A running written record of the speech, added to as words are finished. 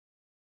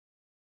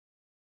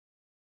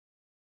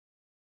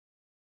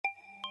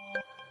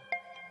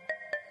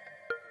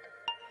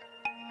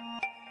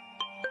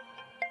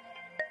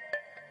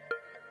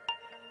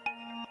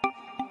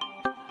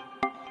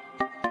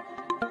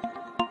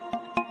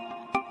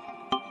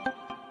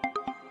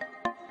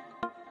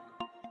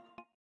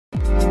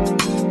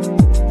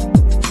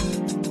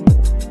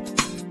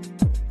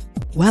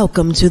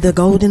Welcome to the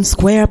Golden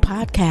Square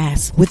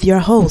Podcast with your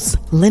hosts,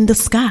 Linda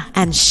Scott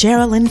and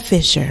Sharilyn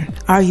Fisher.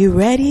 Are you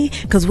ready?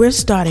 Because we're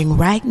starting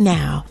right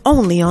now,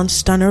 only on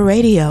Stunner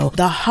Radio,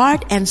 the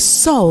heart and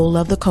soul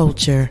of the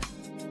culture.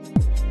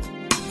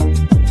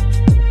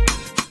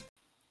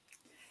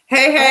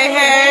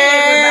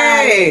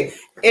 Hey,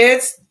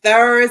 it's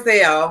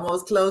Thursday,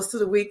 almost close to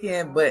the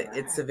weekend, but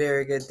it's a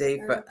very good day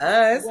for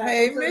us.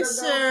 Hey,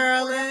 Miss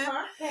Sharilyn.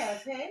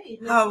 Hey,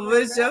 How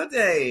was your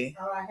day?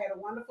 Oh, I had a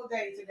wonderful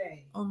day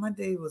today. Oh, my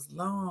day was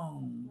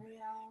long.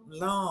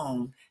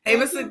 Hey,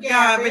 Thank Mr. you,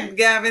 Gavin.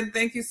 Gavin,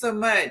 thank you so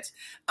much.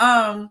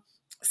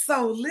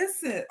 So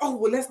listen. Oh,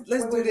 well, let's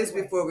do this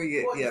before we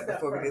get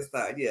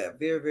started. Yeah,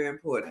 very, very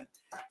important.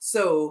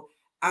 So,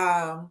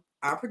 our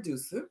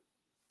producer,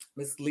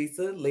 Miss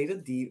Lisa,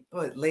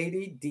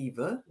 Lady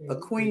Diva,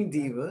 Queen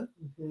Diva,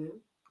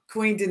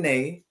 Queen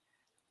Danae,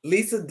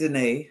 Lisa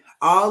Danae,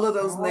 all of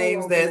those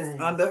names that's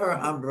under her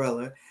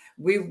umbrella.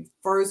 We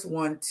first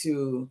want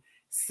to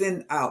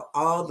send out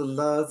all the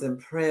loves and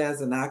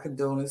prayers and our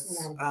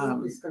condolences,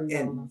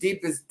 and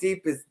deepest,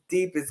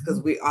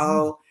 because we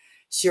all,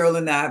 Cheryl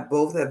and I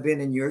both have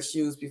been in your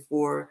shoes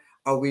before,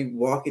 or we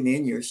walking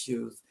in your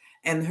shoes.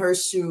 And her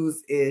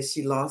shoes is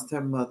she lost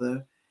her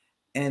mother.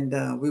 And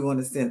we want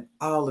to send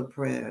all the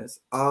prayers,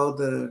 all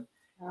the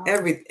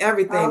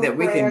everything that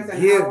we can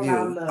give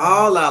you,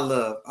 all our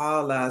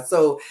love.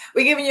 So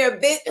we're giving you a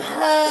big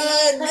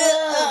hug.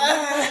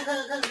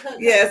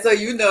 Yeah, so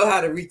you know how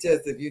to reach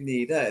us if you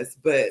need us.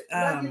 But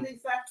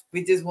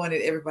we just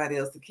wanted everybody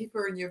else to keep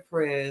her in your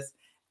prayers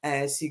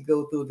as she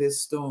go through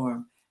this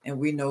storm. And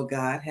we know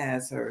God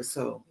has her.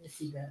 So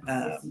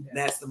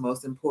that's the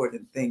most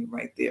important thing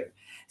right there.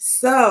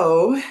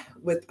 So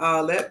with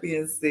all that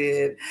being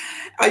said,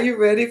 are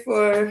you ready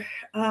for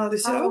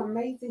the show? Our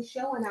amazing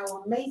show and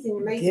our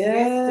amazing guest tonight.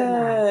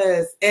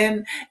 Yes.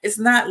 And it's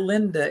not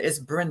Linda, it's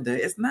Brenda.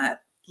 It's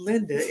not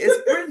Linda,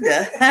 it's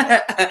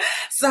Brenda.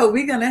 So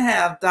we're going to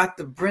have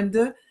Dr.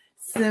 Brenda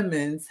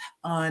Simmons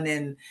on.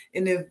 And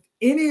if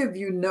any of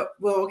you know,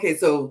 well, okay,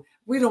 so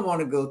we don't want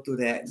to go through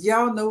that.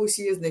 Y'all know who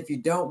she is, and if you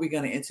don't, we're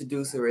going to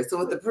introduce her. So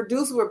with the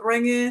producer will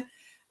bring in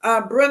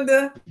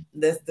Brenda,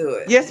 let's do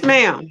it. Yes,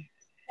 ma'am.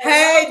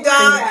 Hey,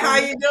 Doc, how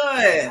you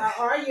doing? How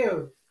are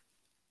you?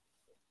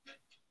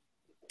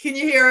 Can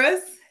you hear us?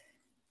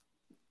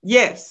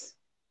 Yes.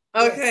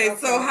 Okay,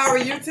 so how are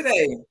you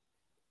today?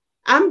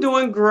 I'm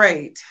doing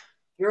great.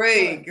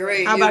 Great.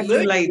 How about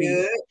you, ladies?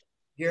 Good.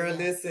 Girl,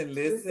 listen.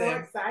 We're so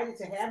excited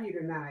to have you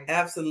tonight.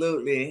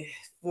 Absolutely.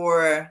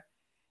 For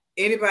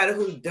anybody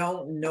who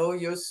don't know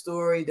your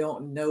story,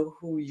 don't know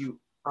who you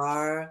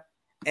are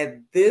at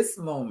this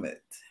moment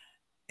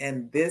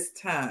and this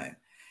time,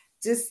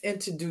 just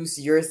introduce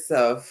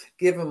yourself,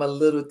 give them a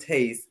little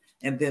taste,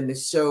 and then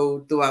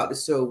throughout the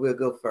show, we'll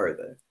go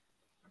further.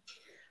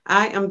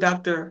 I am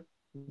Dr.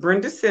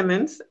 Brenda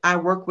Simmons. I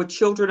work with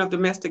children of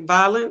domestic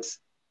violence.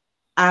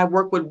 I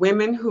work with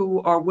women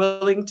who are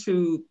willing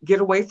to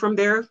get away from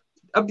their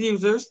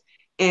abusers.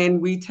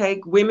 And we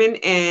take women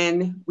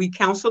and we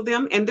counsel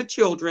them and the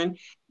children.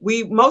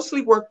 We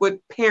mostly work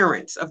with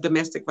parents of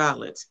domestic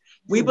violence.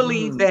 We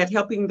believe that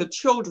helping the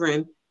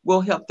children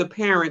will help the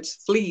parents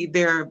flee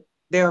their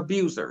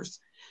abusers.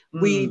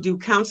 We do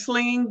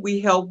counseling. We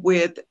help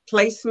with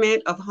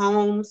placement of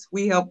homes.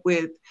 We help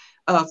with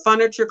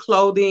furniture,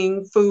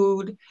 clothing,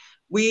 food.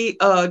 We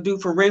do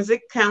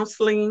forensic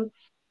counseling.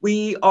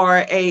 We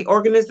are an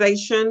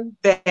organization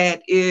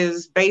that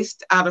is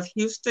based out of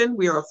Houston.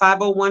 We are a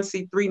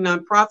 501c3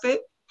 nonprofit,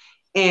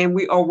 and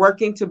we are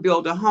working to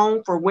build a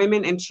home for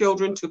women and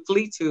children to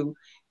flee to,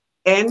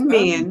 and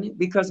men,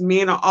 because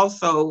men are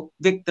also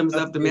victims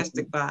of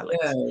domestic violence.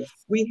 Yes.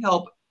 We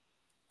help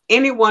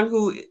anyone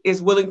who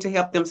is willing to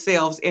help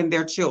themselves and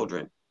their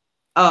children.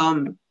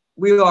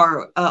 We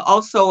are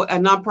also a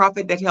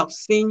nonprofit that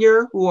helps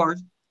seniors who are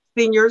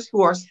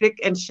sick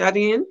and shut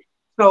in.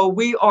 So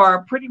we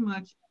are pretty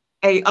much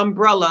a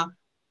umbrella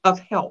of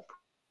help.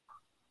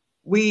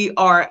 We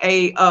are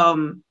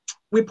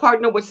we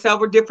partner with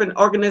several different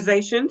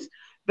organizations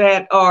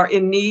that are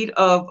in need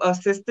of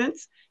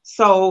assistance.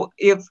 So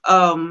if,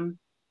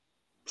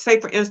 say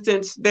for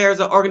instance, there's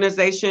an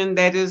organization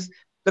that is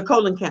the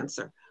colon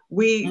cancer.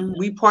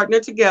 We partner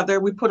together,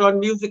 we put on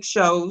music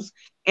shows,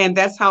 and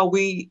that's how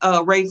we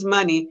raise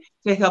money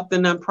to help the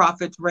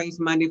nonprofits raise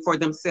money for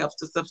themselves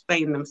to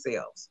sustain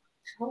themselves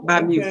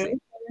by music.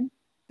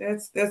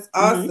 That's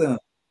awesome.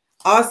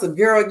 Awesome,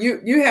 girl.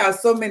 You have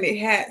so many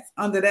hats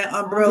under that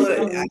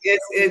umbrella. I guess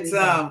it's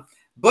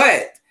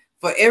but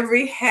for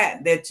every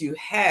hat that you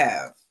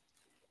have,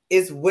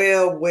 it's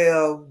well,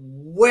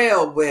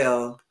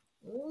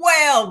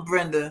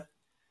 Brenda,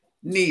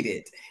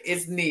 needed.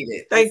 It's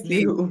needed. Thank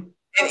you.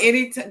 At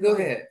any time, go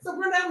ahead. So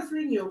Brenda, I was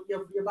reading your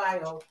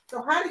bio.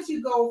 So how did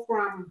you go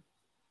from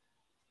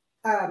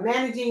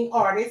managing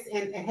artists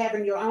and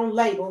having your own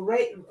label,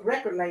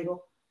 record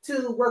label,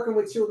 to working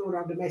with children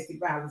of domestic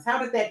violence? How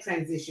did that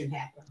transition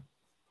happen?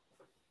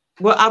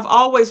 Well, I've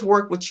always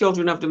worked with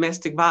children of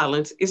domestic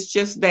violence. It's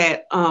just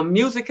that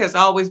music has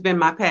always been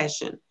my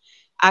passion.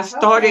 I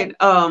started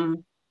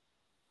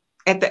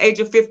At the age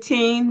of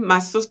 15, my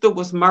sister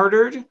was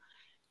murdered,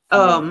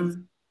 Yes.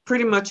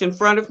 pretty much in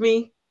front of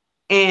me.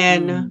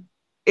 And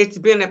it's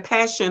been a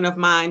passion of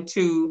mine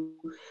to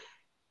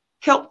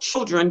help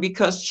children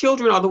because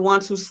children are the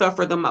ones who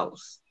suffer the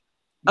most.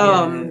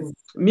 Yes.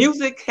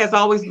 Music has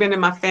always been in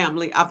my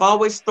family. I've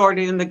always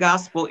started in the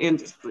gospel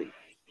industry.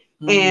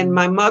 And Mm.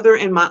 my mother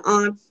and my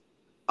aunts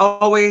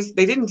always,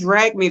 they didn't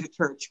drag me to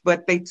church,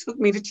 but they took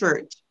me to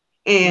church.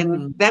 And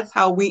Mm. that's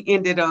how we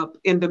ended up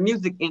in the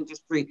music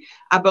industry.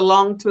 I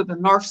belonged to the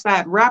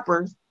Northside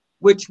Rappers,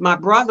 which my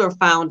brother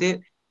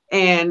founded.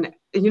 And,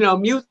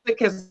 music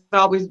has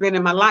always been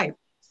in my life.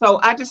 So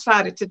I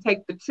decided to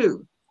take the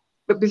two.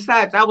 But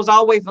besides, I was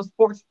always a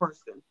sports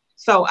person.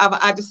 So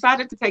I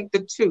decided to take the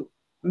two,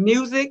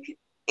 music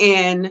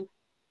and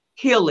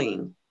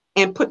healing,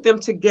 and put them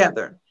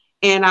together.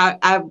 And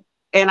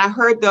I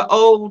heard the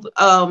old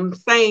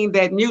saying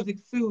that music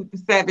soothes the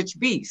savage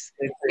beast.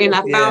 And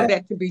I Yeah. found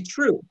that to be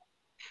true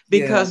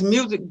because Yes.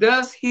 music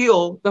does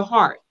heal the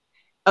heart.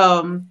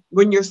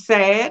 When you're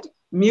sad,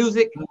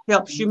 music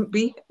helps you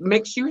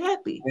makes you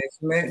happy.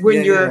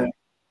 When Yeah.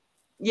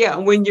 Yeah.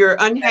 when you're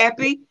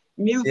unhappy,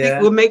 music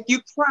Yeah. will make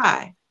you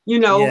cry.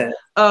 Yeah.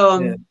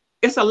 Yeah.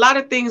 It's a lot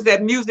of things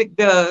that music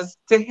does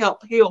to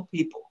help heal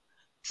people.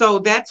 So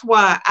that's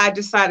why I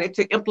decided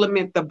to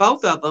implement the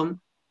both of them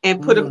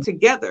and put them Mm.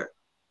 together.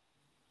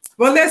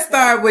 Well, let's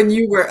start when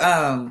you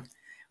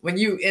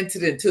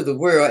entered into the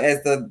world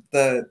as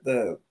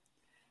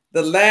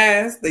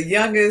the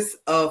youngest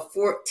of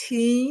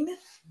 14.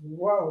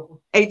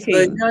 Whoa.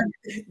 18.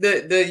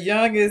 The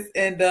youngest,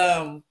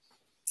 and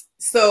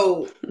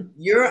so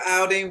your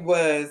outing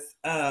was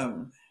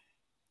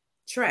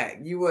track.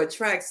 You were a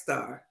track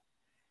star.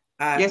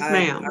 Yes, I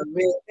ma'am.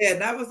 read that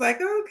and I was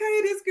like,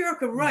 okay, this girl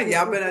can run.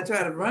 Y'all better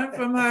try to run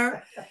from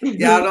her.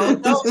 Y'all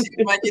don't know she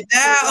can run you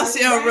down.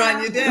 She'll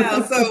run you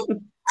down. So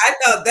I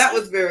thought that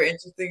was very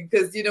interesting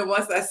because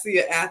once I see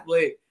an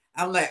athlete,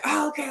 I'm like,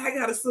 oh, okay, I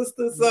got a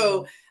sister.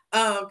 So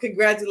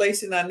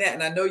congratulations on that.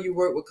 And I know you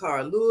work with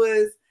Carl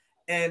Lewis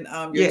and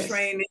your Yes.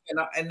 training and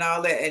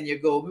all that and your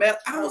gold medal.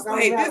 I was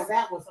like,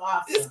 that was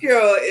awesome. this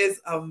girl is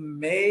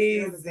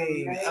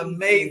amazing,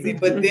 amazing.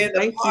 But then the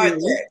Thank part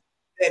you.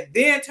 that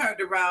then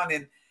turned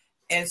around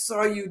and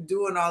saw you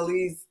doing all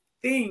these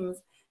things,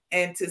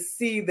 and to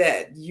see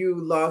that you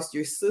lost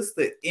your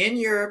sister in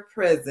your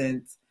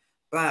presence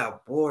by a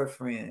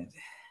boyfriend,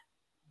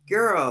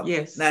 girl.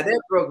 Yes. Now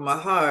that broke my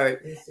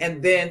heart.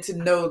 And then to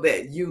know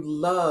that you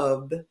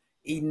loved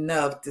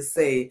enough to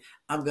say,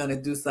 I'm going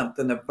to do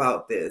something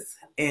about this.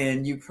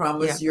 And you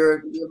promised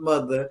your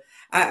mother.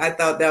 I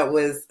thought that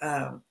was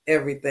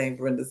everything,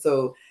 Brenda.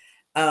 So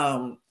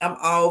I'm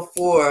all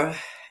for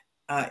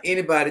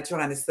anybody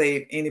trying to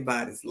save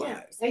anybody's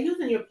lives. And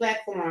using your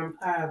platform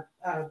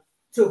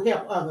to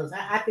help others.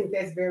 I think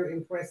that's very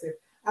impressive.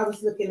 I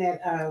was looking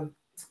at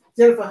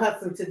Jennifer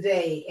Hudson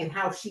today and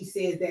how she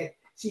said that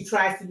she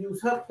tries to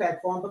use her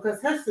platform because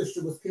her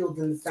sister was killed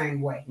in the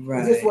same way.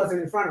 Right. It just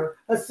wasn't in front of her.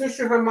 Her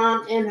sister, her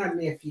mom, and her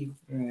nephew.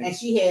 Right. And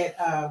she had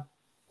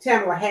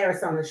Tamala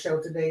Harris on the show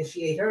today, and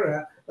she ate her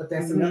up. But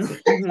that's enough. So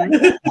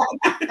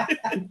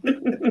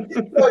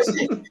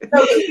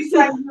she's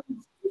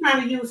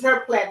trying to use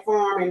her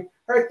platform and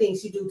her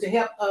things she do to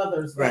help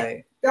others.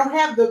 Right. Don't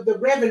have the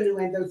revenue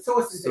and the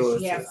sources that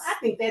she has. I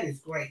think that is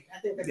great. I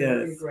think that's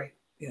really great.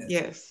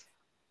 Yes.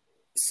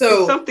 So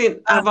it's something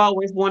I've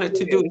always wanted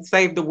to do,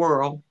 save the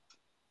world.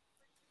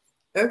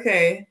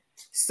 Okay.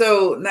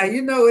 So now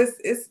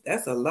it's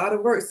that's a lot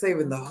of work,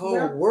 saving the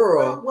whole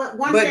world.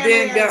 But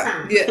then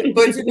God,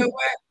 but you know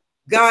what?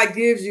 God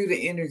gives you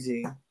the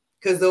energy,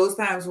 because those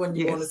times when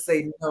you want to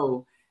say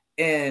no,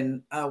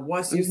 and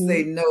once you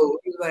say no,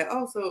 he's like,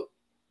 oh, so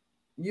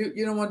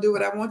you don't want to do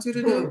what I want you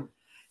to do.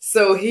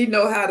 So he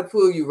know how to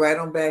pull you right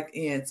on back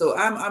in. So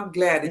I'm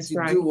glad that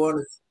you do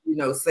want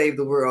to save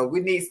the world. We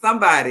need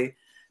somebody,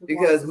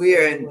 because we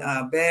are in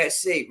bad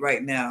shape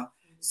right now.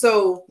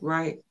 So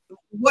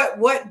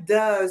what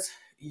does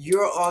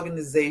your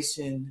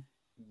organization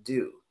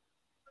do?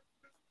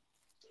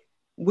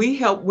 We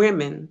help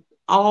women,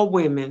 all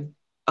women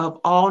of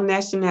all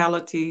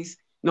nationalities,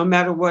 no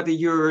matter whether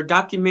you're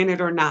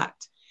documented or not.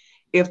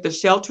 If the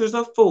shelters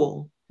are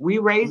full, we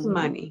raise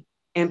money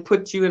and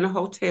put you in a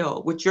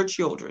hotel with your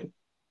children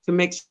to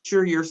make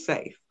sure you're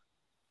safe.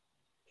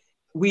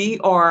 We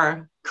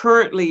are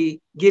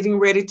currently getting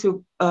ready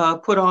to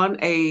put on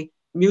a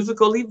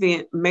musical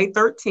event May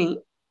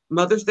 13th,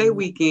 Mother's Day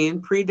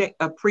weekend,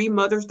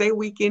 pre-Mother's Day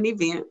weekend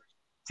event,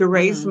 to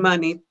raise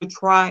money to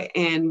try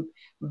and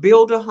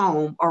build a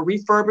home or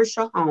refurbish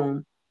a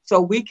home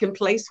so we can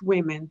place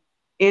women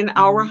in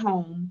our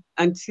home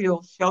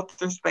until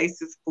shelter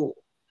space is full.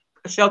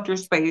 Shelter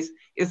space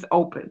is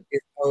open.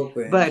 It's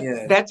open. But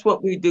that's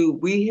what we do.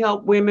 We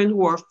help women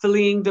who are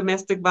fleeing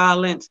domestic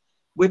violence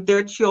with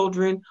their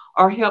children,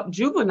 or help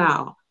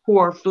juvenile who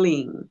are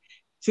fleeing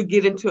to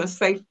get into a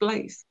safe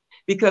place.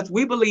 Because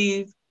we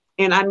believe,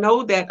 and I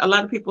know that a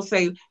lot of people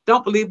say,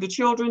 don't believe the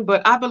children,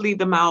 but I believe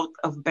the mouth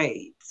of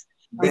babes.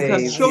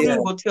 Because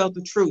children will tell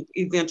the truth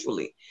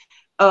eventually.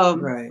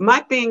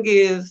 My thing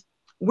is,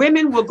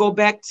 women will go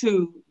back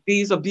to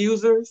these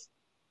abusers,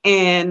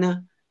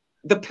 and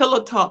the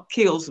pillow talk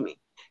kills me.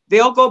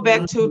 They'll go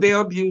back to their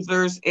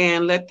abusers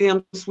and let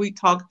them sweet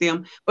talk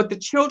them, but the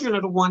children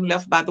are the one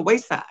left by the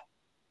wayside.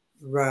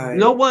 Right.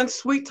 No one's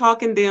sweet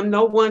talking them.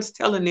 No one's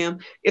telling them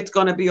it's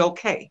going to be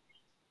okay.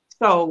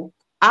 So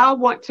I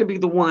want to be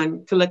the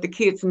one to let the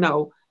kids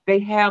know they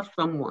have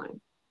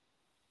someone,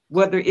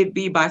 whether it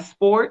be by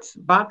sports,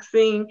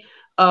 boxing,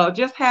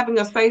 just having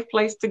a safe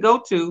place to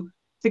go to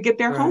get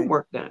their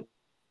homework done.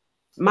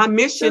 My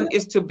mission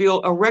is to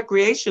build a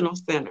recreational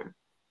center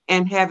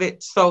and have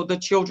it so the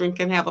children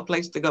can have a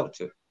place to go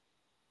to.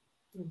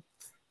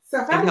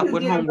 So and help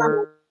with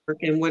homework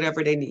and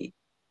whatever they need.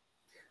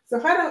 So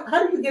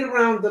how do you get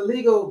around the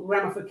legal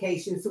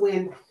ramifications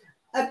when,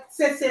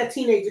 say a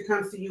teenager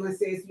comes to you and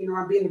says,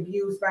 I'm being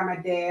abused by my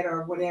dad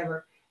or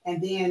whatever,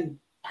 and then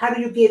how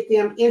do you get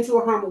them into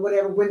a home or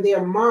whatever when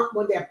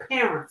their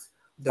parents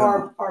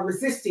are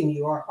resisting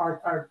you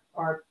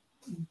or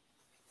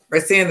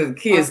saying that the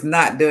kid's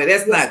not doing it?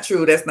 That's not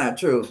true. That's not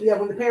true. Yeah,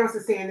 when the parents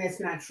are saying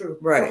that's not true.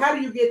 Right. So how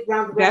do you get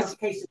around the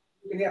ramifications so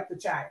you can help the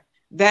child?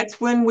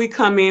 That's when we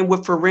come in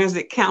with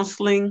forensic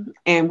counseling,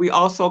 and we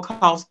also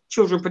call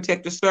Children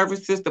Protective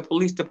Services, the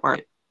police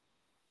department.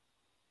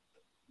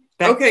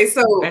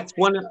 That's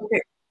one of.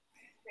 Okay.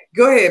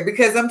 Go ahead,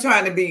 because I'm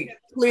trying to be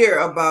clear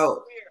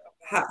about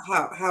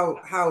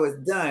how it's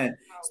done.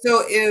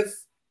 So if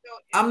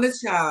I'm the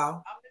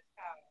child,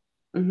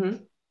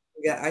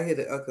 yeah, I hit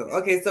it.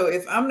 Okay. So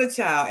if I'm the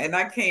child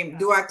and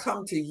do I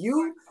come to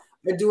you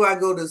or do I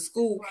go to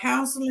school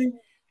counseling?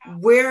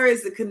 Where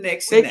is the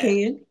connection? They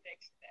can.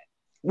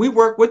 We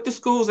work with the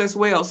schools as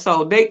well.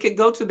 So they could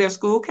go to their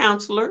school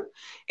counselor.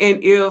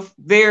 And if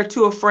they're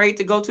too afraid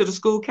to go to the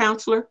school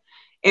counselor,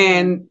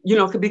 and,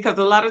 because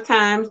a lot of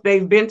times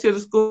they've been to the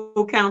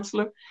school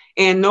counselor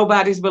and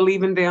nobody's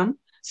believing them.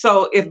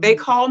 So if they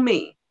call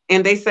me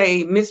and they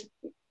say, Miss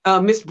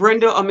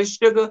Brenda or Miss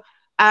Sugar,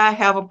 I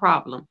have a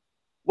problem.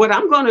 What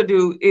I'm going to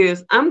do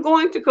is I'm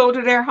going to go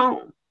to their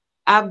home.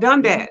 I've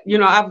done that.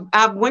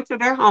 I've went to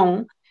their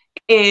home.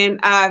 And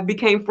I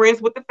became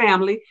friends with the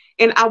family,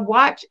 and I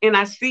watch and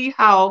I see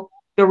how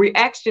the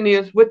reaction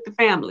is with the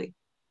family.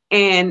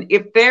 And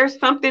if there's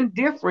something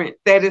different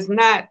that's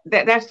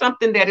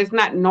something that is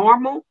not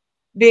normal,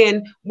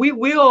 then we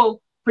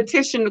will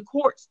petition the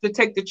courts to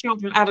take the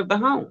children out of the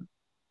home.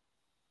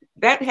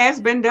 That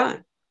has been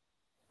done.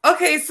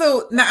 Okay,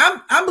 so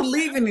now I'm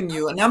believing in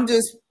you, and I'm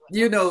just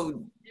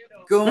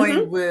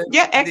going with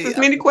ask as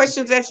many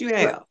questions as you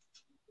have.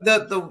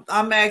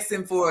 I'm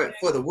asking for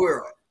the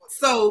world.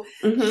 So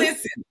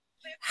listen,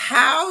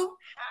 how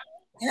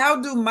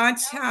do my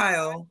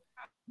child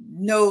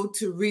know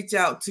to reach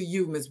out to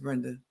you, Miss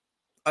Brenda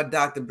or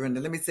Dr.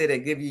 Brenda? Let me say that,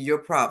 give you your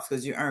props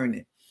because you earn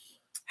it.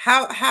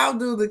 How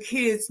do the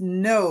kids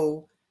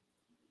know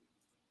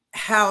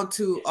how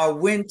to or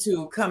when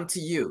to come to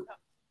you?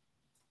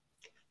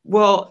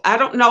 Well, I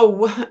don't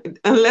know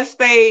unless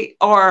they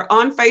are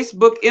on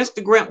Facebook,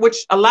 Instagram,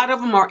 which a lot of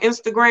them are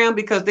Instagram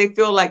because they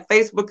feel like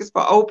Facebook is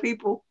for old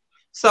people.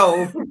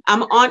 So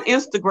I'm on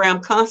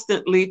Instagram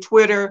constantly,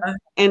 Twitter,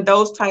 and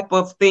those type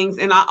of things.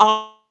 And I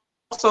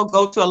also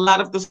go to a lot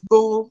of the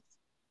schools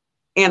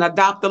and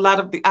adopt a lot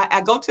of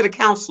I go to the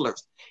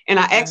counselors and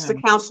I ask the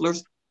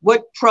counselors,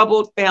 what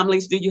troubled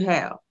families do you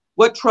have?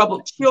 What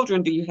troubled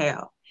children do you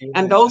have?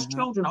 And those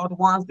children are the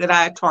ones that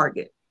I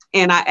target.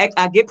 And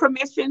I get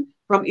permission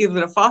from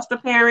either the foster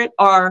parent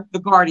or the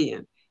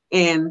guardian.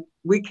 And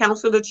we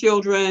counsel the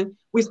children.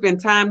 We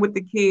spend time with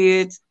the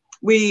kids.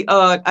 We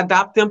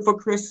adopt them for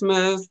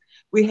Christmas.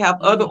 We have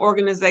other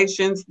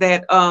organizations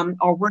that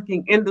are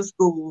working in the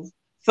schools.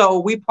 So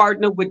we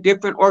partner with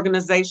different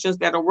organizations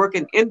that are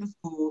working in the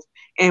schools.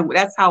 And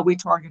that's how we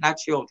target our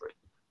children.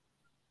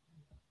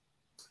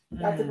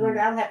 Dr.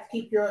 Brenda, I'll have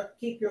to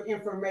keep your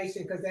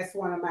information because that's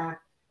one of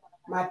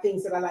my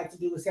things that I like to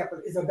do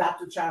is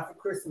adopt a child for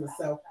Christmas.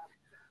 So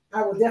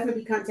I will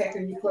definitely be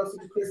contacting you closer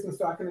to Christmas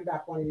so I can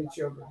adopt one of your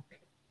children.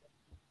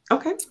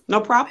 Okay,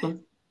 no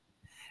problem.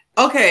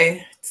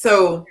 Okay,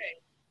 so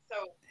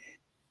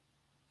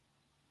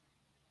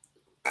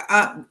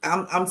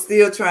I'm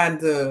still trying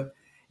to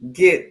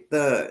get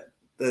the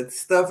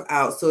stuff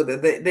out so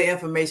that the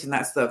information,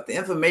 not stuff, the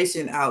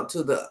information out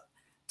to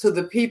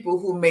the people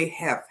who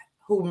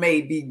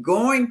may be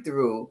going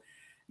through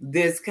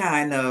this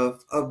kind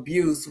of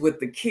abuse with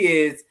the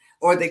kids,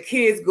 or the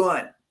kids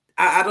going.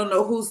 I don't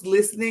know who's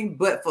listening,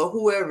 but for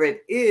whoever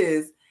it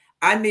is,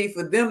 I need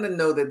for them to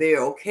know that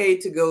they're okay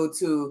to go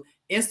to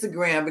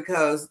Instagram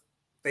because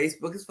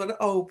Facebook is for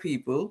the old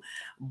people.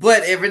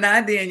 But every now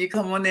and then you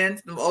come on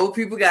in, some old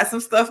people got some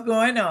stuff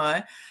going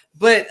on.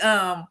 But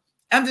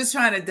I'm just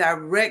trying to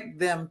direct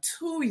them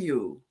to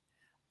you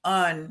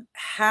on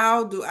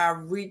how do I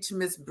reach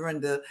Miss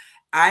Brenda.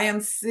 I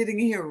am sitting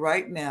here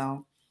right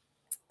now,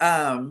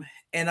 and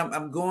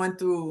I'm going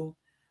through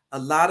a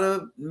lot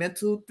of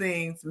mental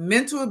things.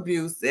 Mental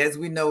abuse, as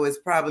we know, is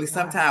probably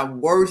sometimes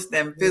worse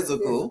than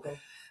physical.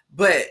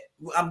 But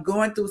I'm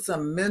going through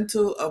some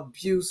mental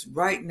abuse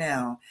right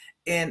now.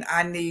 and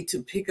I need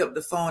to pick up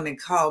the phone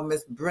and call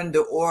Miss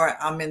Brenda, or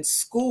I'm in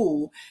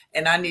school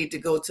and I need to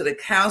go to the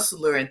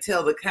counselor and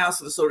tell the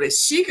counselor so that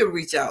she can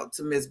reach out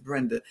to Miss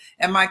Brenda.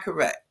 Am I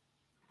correct?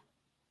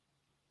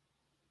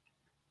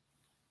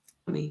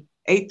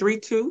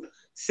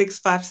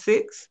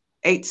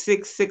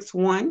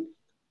 832-656-8661,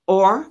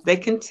 or they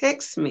can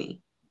text me.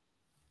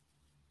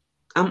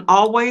 I'm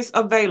always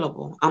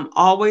available. I'm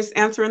always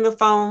answering the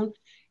phone.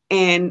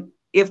 And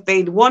if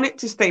they want it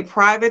to stay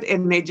private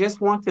and they just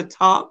want to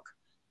talk,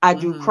 I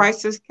do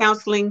crisis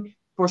counseling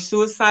for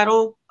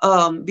suicidal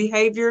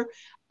behavior.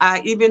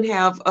 I even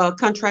have a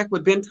contract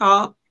with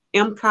Bental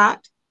MCOT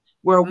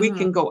where we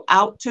can go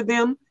out to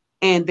them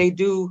and they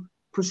do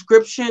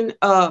prescriptions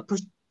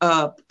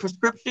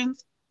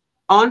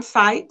on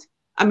site.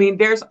 I mean,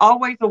 there's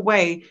always a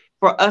way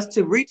for us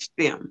to reach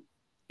them.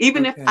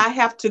 Even if I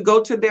have to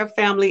go to their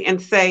family and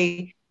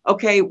say,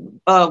 okay,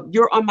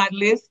 you're on my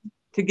list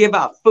to give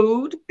out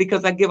food,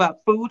 because I give out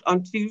food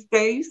on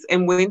Tuesdays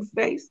and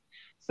Wednesdays.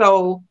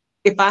 So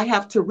if I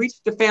have to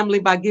reach the family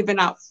by giving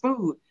out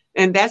food,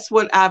 and that's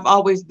what I've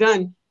always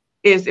done,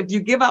 is if you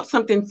give out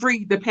something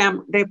free,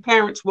 their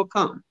parents will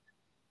come.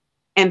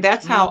 And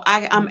that's how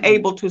I'm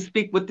able to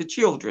speak with the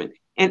children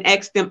and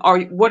ask them,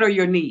 what are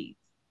your needs?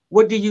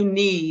 What do you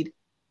need,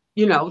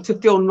 to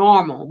feel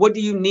normal? What do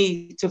you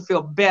need to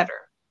feel better?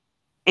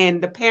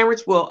 And the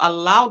parents will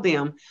allow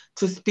them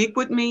to speak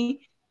with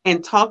me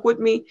and talk with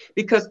me,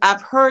 because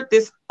I've heard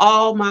this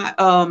all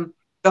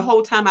the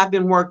whole time I've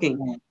been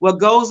working. What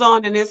goes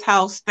on in this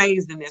house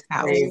stays in this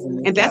house.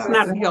 And that's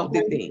not a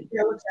healthy thing.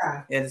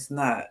 It's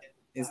not.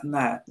 It's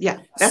not. Yeah,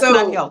 that's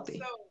not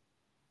healthy.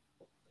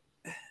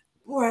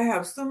 Boy, I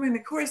have so many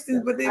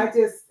questions, but I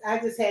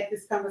just had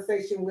this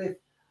conversation with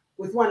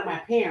one of my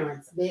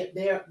parents.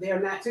 They're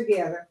not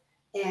together,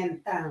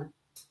 and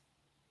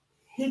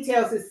he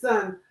tells his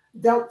son,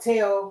 "Don't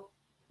tell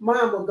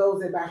mom what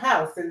goes in my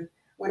house." And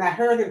when I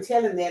heard him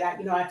telling that, I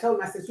told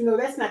him, I said,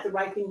 that's not the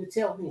right thing to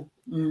tell him,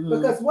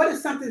 because what if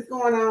something's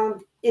going on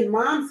in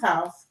mom's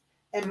house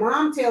and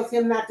mom tells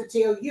him not to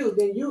tell you?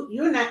 Then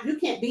you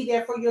can't be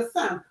there for your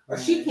son, or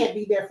she can't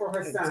be there for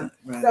her son.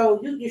 Right. So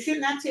you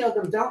should not tell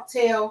them. Don't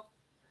tell.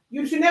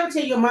 You should never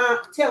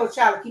tell a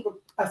child to keep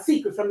a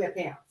secret from their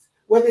parents,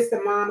 whether it's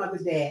the mom or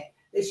the dad.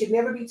 They should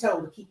never be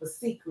told to keep a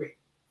secret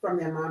from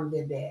their mom and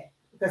their dad,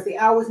 because they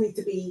always need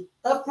to be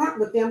upfront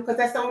with them, because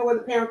that's the only way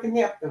the parent can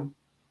help them.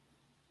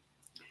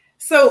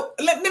 So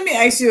let me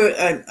ask you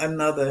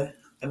another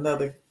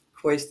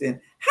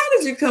question. How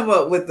did you come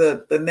up with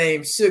the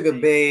name Sugar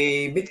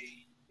Baby?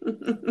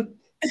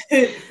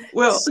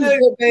 Well,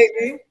 Sugar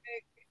Baby.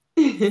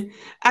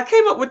 I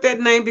came up with that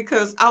name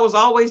because I was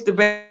always the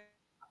baby.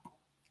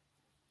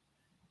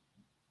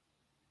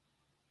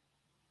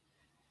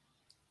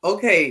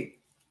 Okay.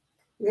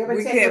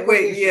 We can't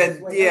wait.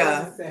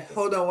 Yeah.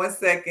 Hold on 1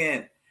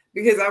 second,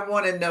 because I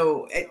want to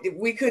know.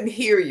 We couldn't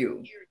hear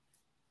you.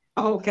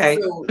 Okay.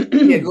 So,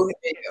 yeah, go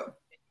ahead.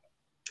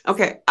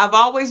 Okay. I've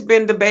always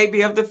been the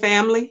baby of the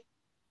family.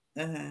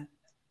 And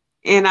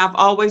I've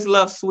always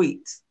loved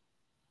sweets.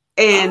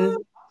 And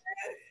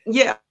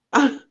yeah.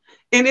 And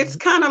it's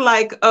kind of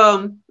like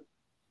a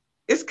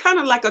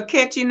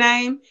catchy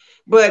name,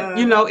 but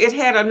it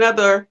had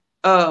another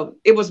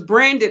it was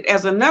branded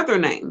as another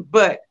name,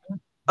 but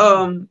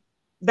when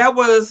I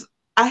was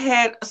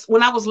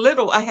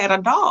little, I had a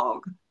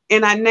dog,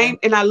 and I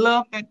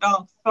loved that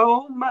dog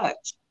so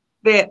much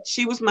that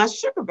she was my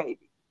sugar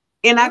baby.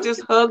 And I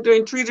just hugged her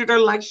and treated her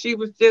like she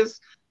was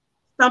just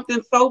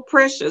something so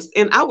precious.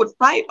 And I would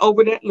fight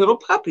over that little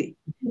puppy.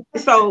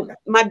 So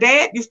my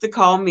dad used to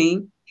call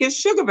me his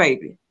sugar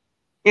baby.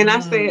 And I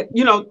said,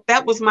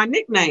 that was my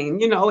nickname,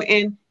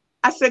 and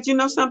I said,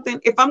 something,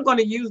 if I'm going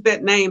to use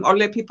that name or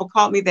let people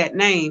call me that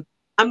name,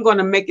 I'm going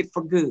to make it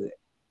for good.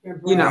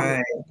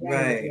 Right.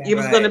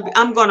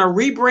 I'm going to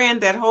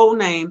rebrand that whole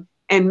name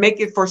and make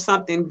it for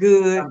something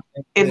good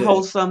and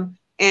wholesome,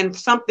 and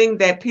something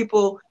that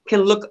people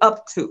can look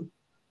up to.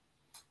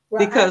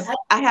 Well, because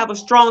I have a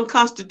strong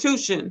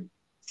constitution.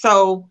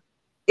 So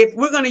if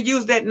we're going to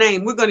use that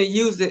name, we're going to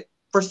use it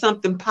for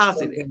something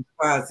positive. Something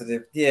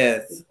positive,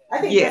 yes. I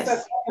think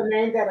that's a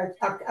name that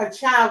a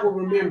child will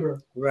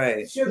remember.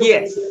 Right. Sugar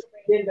Baby,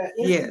 then the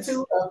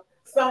Institute of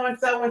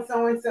so-and-so and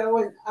so-and-so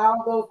and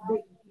all those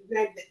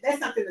big, that's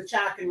something the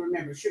child can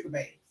remember, Sugar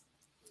Babies.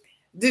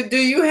 Do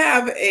you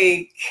have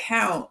a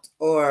count,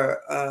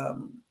 or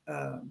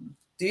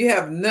do you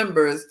have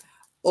numbers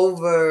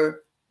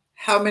over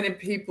how many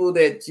people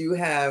that you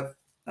have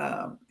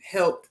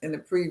helped in the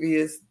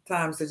previous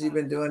times that you've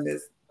been doing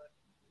this?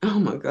 Oh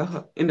my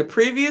God. In the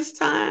previous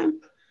time?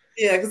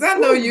 Yeah, because I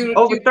know you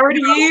over 30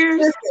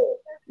 years.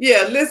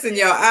 Listen,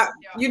 y'all.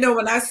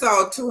 When I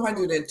saw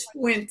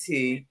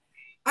 220,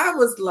 I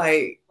was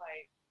like,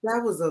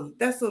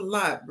 that's a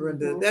lot,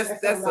 Brenda.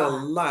 That's a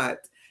lot.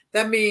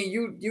 That means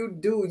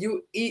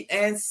you eat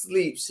and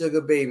sleep,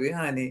 sugar baby,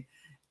 honey.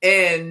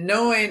 And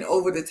knowing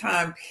over the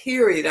time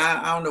period,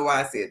 I don't know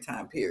why I said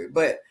time period,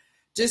 but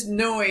just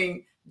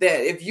knowing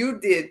that if you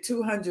did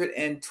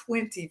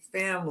 220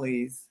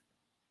 families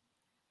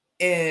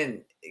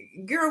And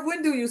girl,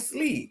 when do you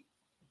sleep?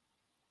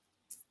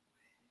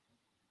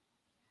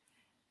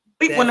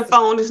 Sleep when the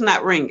phone is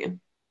not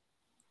ringing.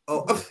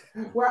 Oh,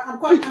 Well, I'm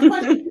quite sure you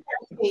have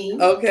a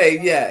team. okay,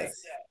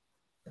 yes.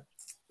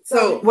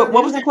 So what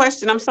was the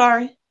question? I'm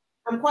sorry.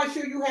 I'm quite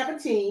sure you have a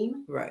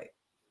team. right.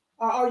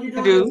 Or are you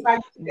I doing this do, by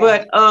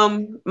yourself?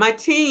 but my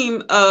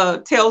team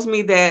tells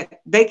me that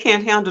they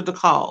can't handle the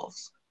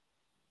calls.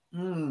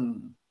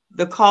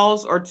 The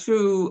calls are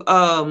too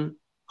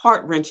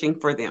heart-wrenching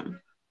for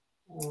them.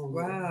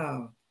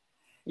 Wow.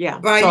 Yeah.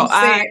 By So you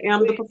saying, I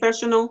am the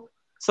professional,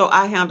 so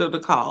I handle the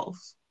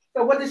calls.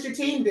 So what does your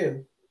team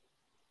do?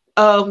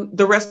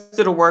 The rest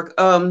of the work,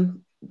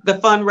 the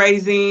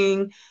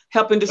fundraising,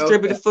 helping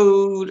distribute the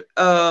food,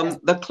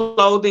 the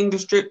clothing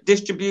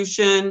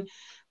distribution,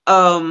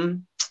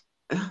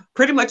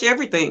 pretty much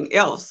everything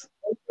else.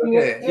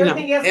 okay.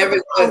 Everything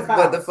else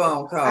But the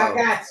phone call. I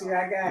got you.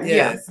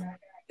 Yes.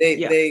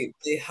 Yeah. They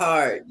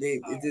hard. They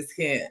just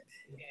can't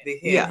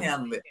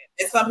handle it.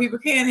 And some people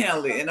can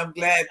handle it. And I'm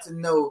glad to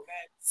know,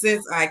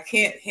 since I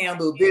can't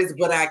handle this,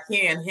 but I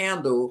can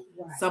handle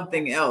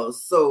something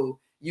else. So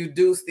you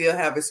do still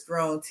have a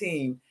strong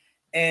team.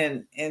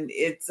 And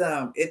it's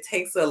it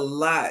takes a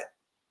lot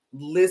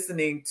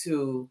listening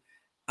to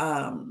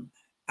I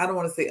don't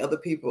want to say other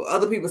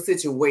people's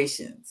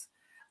situations,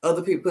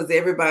 other people, because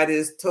everybody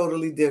is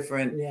totally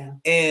different. Yeah.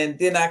 And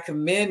then I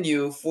commend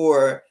you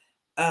for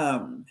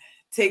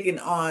taking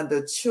on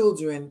the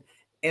children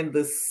and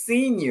the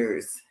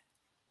seniors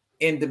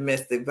in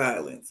domestic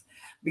violence,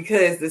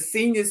 because the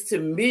seniors to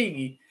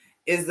me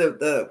is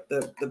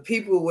the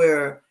people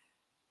where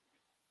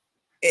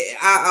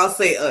I'll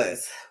say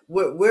us.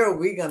 Where are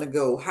we gonna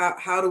go?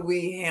 How do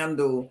we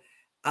handle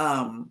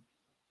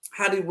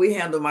how did we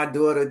handle my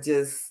daughter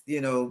just,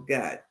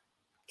 got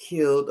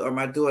killed, or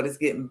my daughter's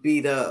getting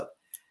beat up?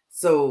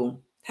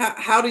 So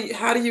how do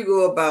you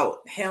go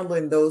about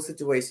handling those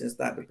situations,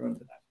 Dr.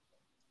 Brenda?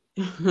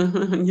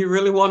 You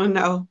really want to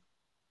know?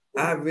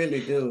 I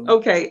really do.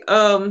 Okay.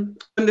 When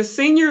the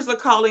seniors are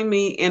calling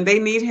me and they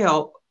need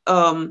help,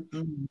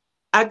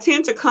 I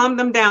tend to calm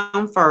them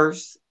down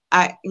first.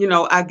 I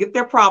get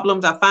their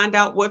problems. I find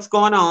out what's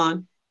going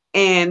on.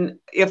 And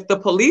if the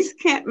police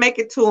can't make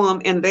it to them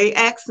and they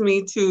ask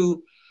me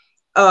to,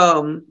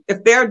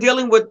 if they're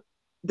dealing with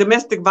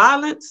domestic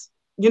violence,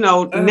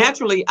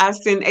 naturally I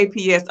send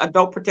APS,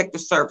 Adult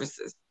Protective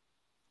Services.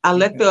 I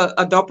let the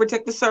Adult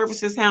Protective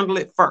Services handle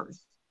it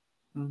first.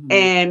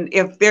 And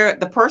if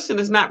the person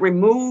is not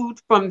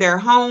removed from their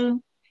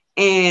home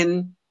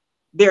and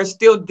they're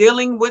still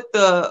dealing with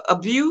the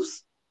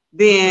abuse,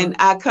 then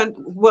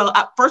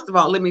first of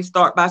all, let me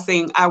start by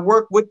saying I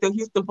work with the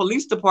Houston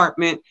Police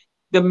Department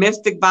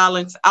Domestic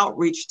Violence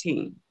Outreach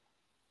Team.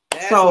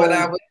 That's what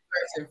I was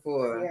searching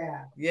for.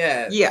 Yeah.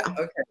 Yes. Yeah.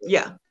 Okay.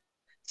 Yeah.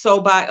 So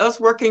by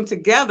us working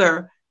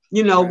together,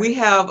 we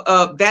have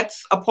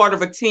that's a part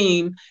of a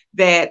team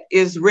that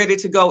is ready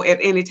to go at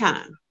any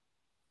time.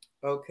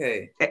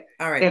 Okay.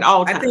 All right. At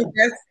all times. I think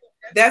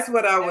that's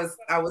what I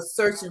was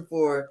searching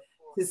for,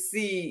 to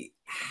see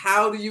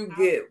how do you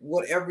get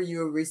whatever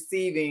you're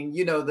receiving,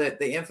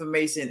 the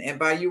information. And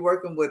by you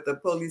working with the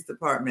police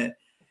department,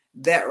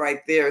 that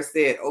right there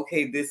said,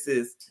 okay, this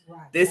is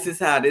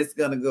how this is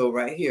gonna go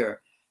right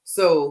here.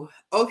 So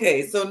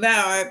okay, so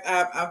now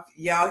I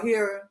y'all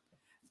hear,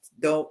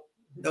 don't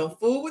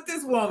fool with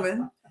this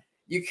woman.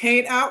 You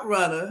can't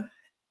outrun her,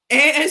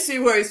 and she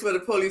works for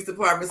the police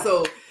department.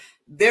 So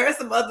there are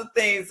some other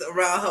things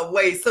around her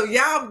waist. So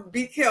y'all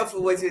be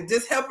careful with you.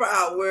 Just help her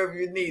out wherever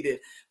you need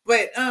it.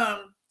 But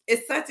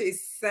it's such a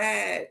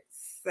sad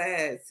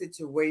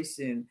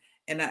situation.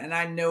 And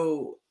I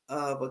know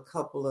of a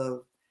couple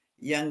of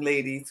young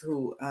ladies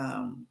who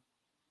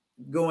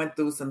going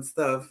through some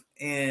stuff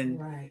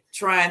and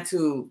trying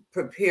to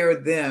prepare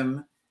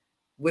them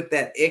with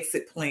that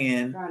exit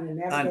plan,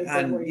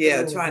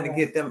 trying to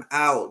get them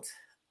out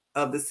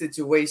of the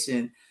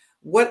situation.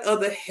 What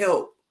other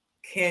help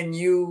can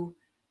you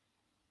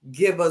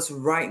give us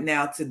right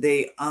now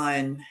today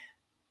on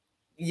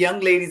young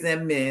ladies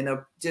and men,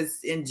 or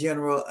just in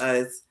general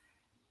us?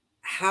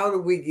 How do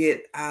we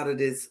get out of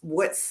this?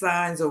 What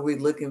signs are we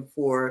looking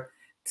for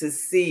to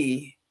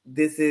see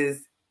this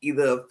is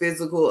either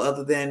physical,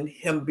 other than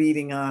him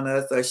beating on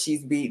us or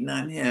she's beating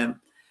on him,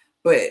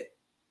 but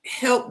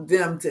help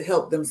them to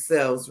help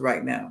themselves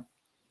right now?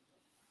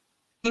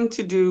 Thing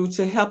to do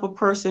to help a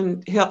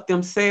person help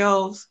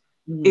themselves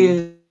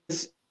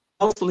is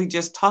mostly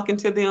just talking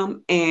to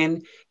them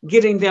and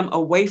getting them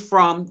away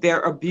from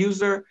their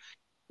abuser.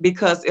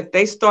 Because if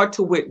they start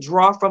to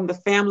withdraw from the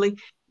family,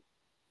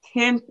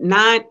 8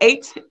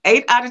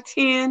 out of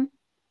 10,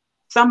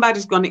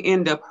 somebody's going to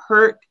end up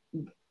hurt,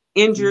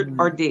 injured,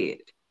 or dead.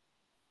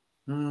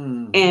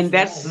 And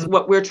that's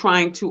what we're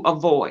trying to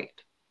avoid.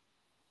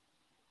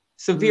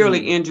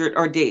 Severely injured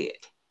or dead.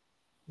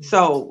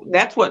 So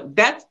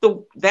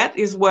that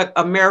is what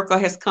America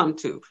has come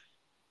to.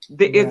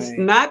 It's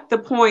not the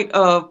point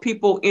of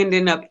people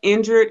ending up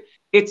injured.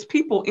 It's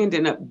people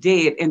ending up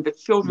dead, and the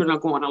children are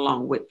going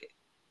along with it.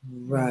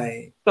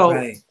 Right. So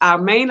Right. our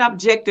main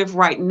objective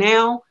right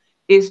now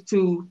is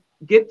to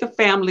get the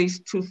families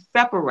to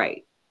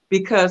separate,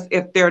 because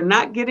if they're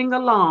not getting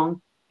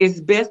along, it's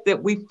best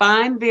that we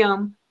find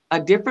them a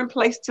different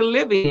place to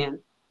live in, Right,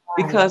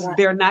 because right.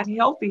 they're not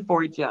healthy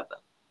for each other.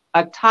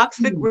 A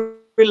toxic Hmm.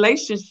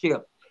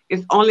 relationship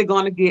is only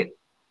going to get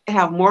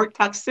have more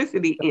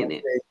toxicity in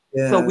it.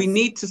 So we Yes.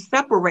 need to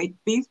separate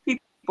these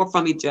people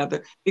from each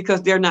other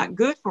because they're not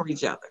good for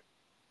each other.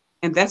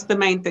 And that's the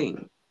main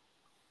thing.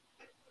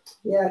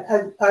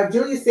 Yeah.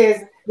 Julia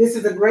says this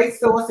is a great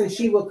source and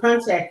she will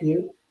contact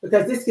you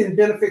because this can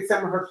benefit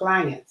some of her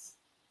clients.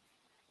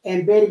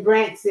 And Betty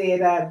Grant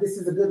said this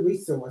is a good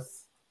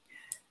resource.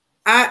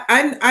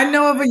 I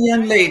know of a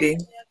young lady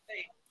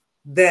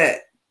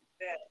that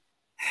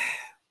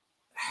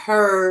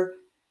her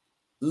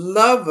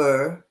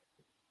lover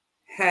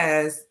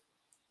has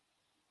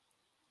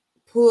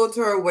pulled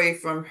her away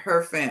from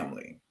her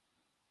family.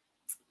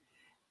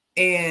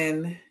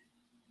 And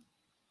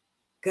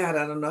God,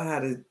 I don't know how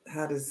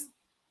to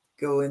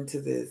go into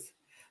this.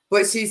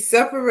 But she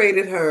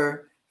separated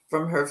her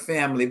from her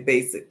family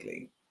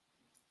basically.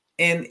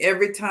 And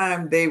every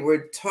time they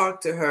would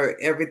talk to her,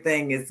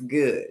 everything is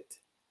good.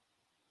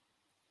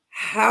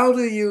 How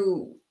do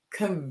you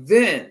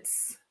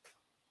convince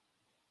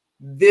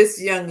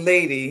this young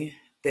lady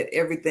that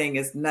everything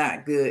is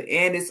not good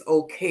and it's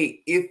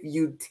okay if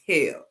you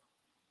tell?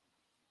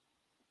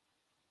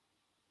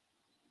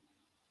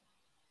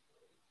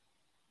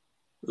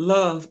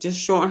 Love, just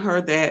showing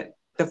her that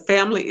the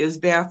family is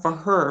there for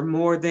her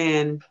more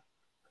than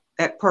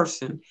that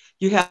person.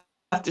 You have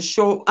to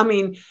show, I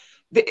mean,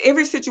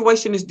 every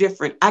situation is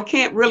different. I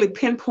can't really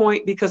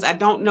pinpoint because I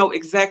don't know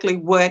exactly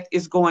what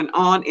is going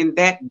on in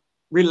that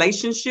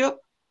relationship.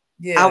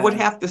 I would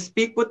Yeah. have to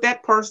speak with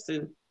that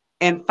person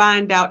and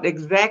find out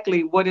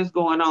exactly what is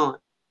going on.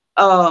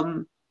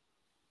 Um,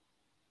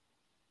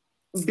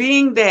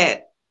 Being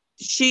that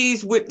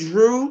she's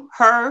withdrew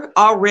her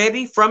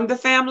already from the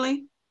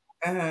family,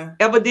 Uh-huh.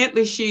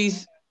 evidently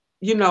she's,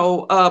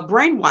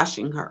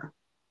 brainwashing her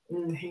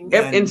Hmm. in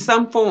And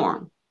some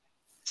form. yeah.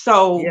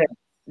 So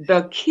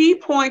the key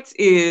points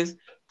is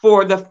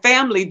for the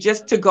family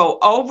just to go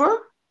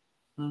over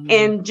Hmm.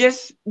 and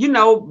just,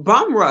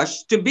 bum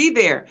rush to be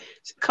there.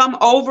 Come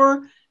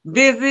over,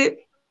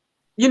 visit,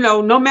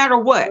 no matter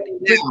what.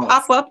 Just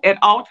pop Balance. up at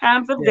all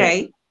times of Yeah.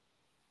 day.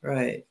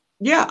 Right.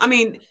 Yeah, I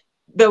mean,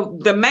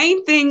 the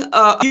main thing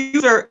a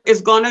user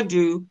is going to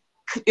do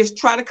is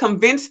try to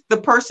convince the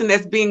person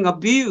that's being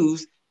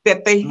abused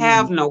that they Mm.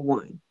 have no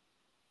one.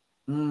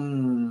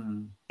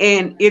 Mm.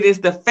 And it is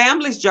the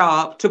family's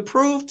job to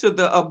prove to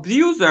the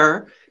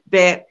abuser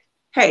that,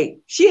 hey,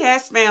 she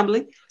has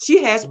family,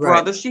 she has Right.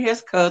 brothers, she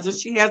has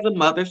cousins, she has a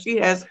mother, she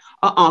has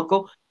an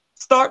uncle.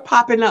 Start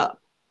popping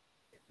up.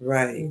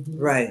 Right. Hmm.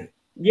 Right.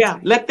 Yeah,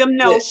 let them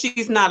Yeah. know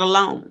she's not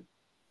alone.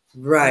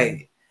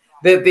 Right.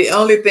 The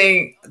only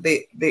thing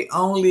the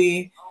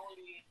only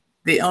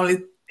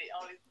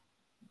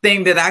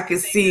thing that I could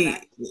see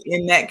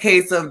in that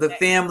case of the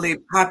family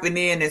popping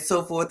in and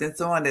so forth and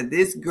so on, that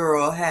this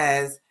girl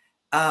has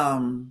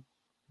um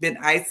been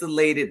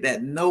isolated,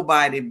 that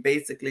nobody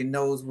basically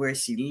knows where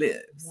she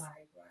lives.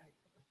 Right,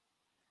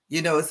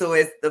 right. So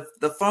it's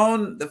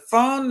the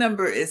phone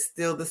number is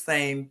still the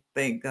same,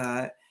 thank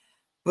God.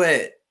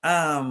 But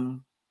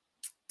to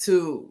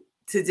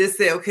just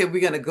say, okay,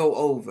 we're gonna go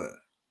over.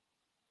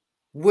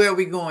 Where are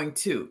we going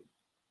to?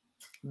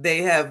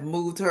 They have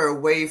moved her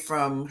away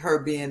from her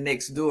being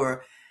next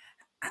door.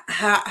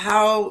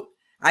 How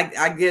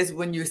I guess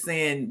when you're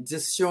saying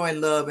just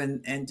showing love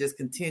and just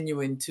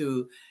continuing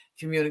to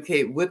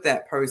communicate with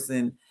that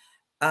person,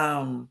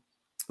 um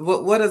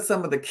what are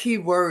some of the key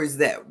words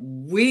that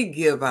we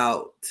give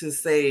out to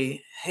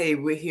say, hey,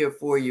 we're here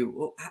for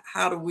you?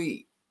 How do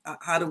we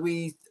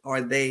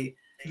or they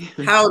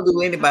how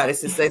do anybody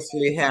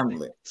successfully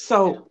handle it?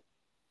 So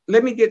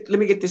let me get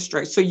this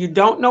straight. So you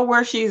don't know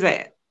where she's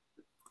at.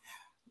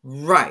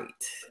 Right.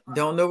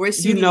 Don't know where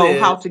she You know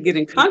how lives. to get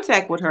in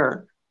contact with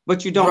her,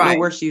 but you don't know Right.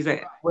 where she's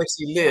at. Where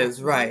she Right.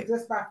 lives, right.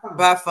 Just by phone.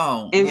 By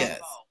phone, And yes.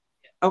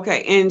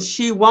 okay, and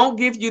she won't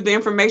give you the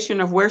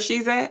information of where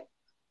she's at.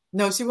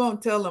 No, she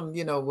won't tell them,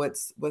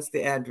 what's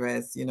the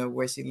address,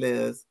 where she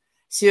lives.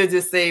 She'll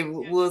just say,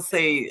 we'll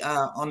say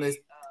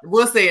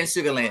we'll say in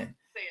Sugarland,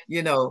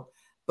 you know,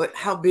 but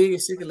how big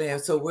is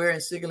Sugarland? So where in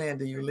Sugarland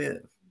do you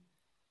live?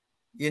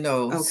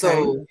 Okay.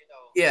 So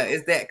yeah,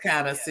 it's that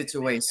kind of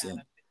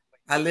situation.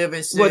 I live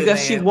in Well,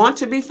 does she Sugarland. want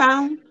to be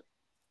found?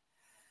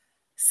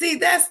 See,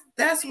 that's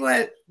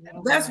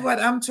what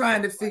I'm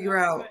trying to figure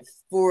out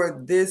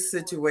for this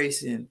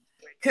situation.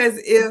 Because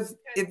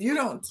if you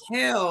don't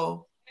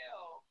tell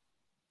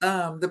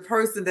the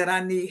person that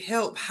I need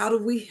help, how do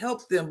we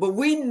help them? But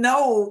we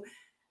know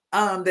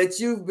that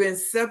you've been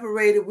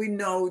separated. We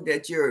know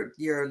that your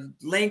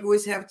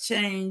language have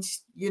changed.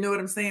 You know what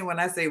I'm saying? When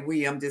I say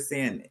we, I'm just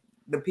saying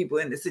the people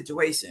in the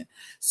situation.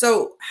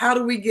 So how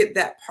do we get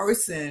that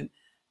person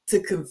to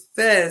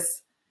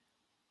confess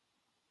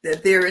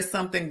that there is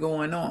something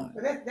going on?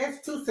 But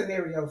that's two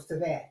scenarios to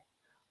that.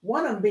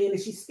 One of them being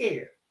that she's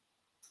scared.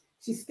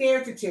 She's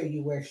scared to tell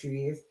you where she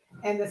is.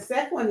 And the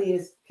second one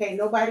is, can't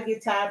nobody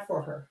get tired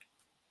for her.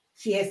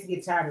 She has to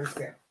get tired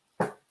herself.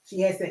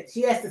 She has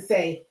to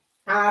say,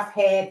 I've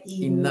had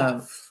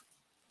enough.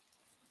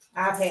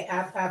 I've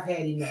had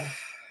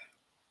enough.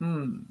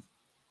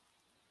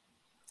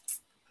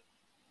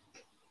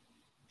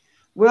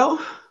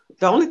 Well,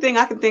 the only thing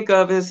I can think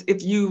of is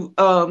if you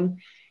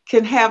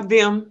can have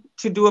them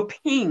to do a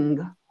ping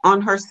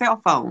on her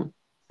cell phone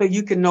so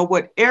you can know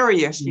what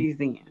area she's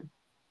in.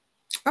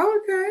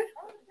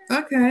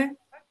 Okay.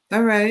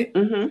 All right.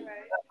 Mm-hmm.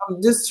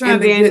 I'm just trying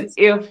and to then get.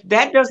 if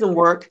that doesn't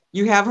work,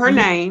 you have her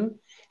name,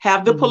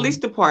 have the police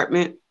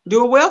department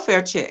do a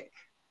welfare check.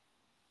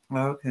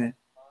 Okay.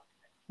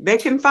 They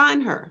can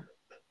find her.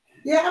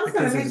 Yeah, I was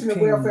going to mention the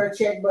welfare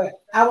check, but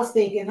I was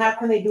thinking, how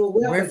can they do a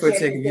welfare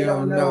check if they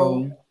don't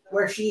know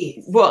where she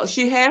is? Well,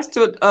 she has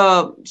to,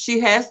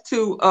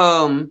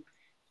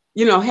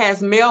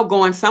 has mail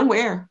going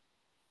somewhere.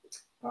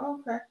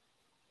 Okay.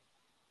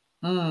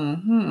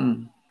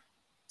 Mm-hmm.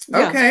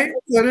 Yeah. Okay.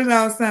 So that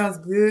all sounds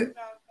good.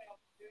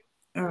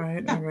 All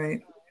right.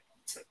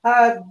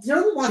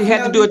 Julie wants she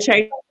had to do a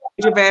change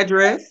of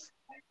address.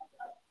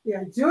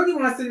 Yeah, Julie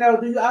wants to know,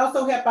 do you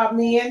also help out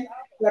men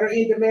that are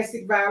in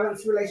domestic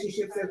violence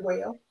relationships as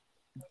well?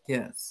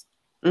 Yes.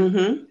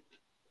 Mm-hmm.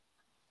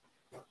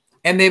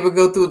 And they would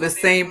go through the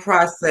same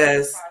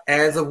process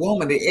as a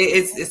woman.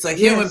 It's a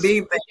human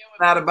being thing. It's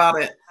not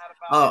about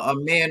a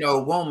man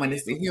or a woman.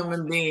 It's a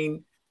human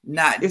being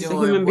not it's doing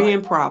a human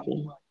being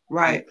problem.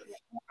 Right.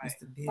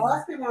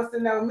 Austin wants to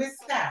know, Miss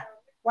Scott,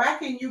 why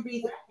can't you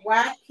be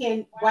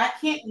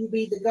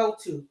the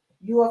go-to?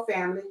 Your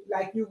family,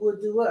 like you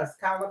would do us,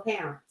 call her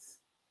parents.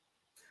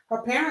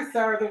 Her parents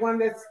are the one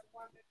that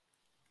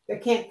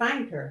can't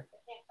find her.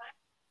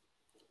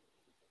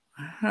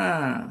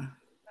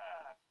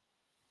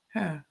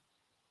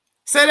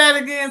 Say that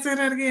again.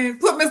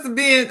 Put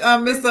Mr.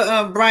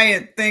 Mr.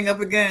 Bryant thing up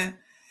again.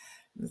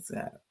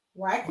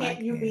 Why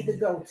can't you be the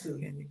go-to?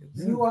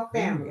 Your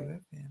family,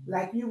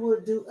 like you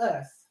would do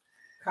us,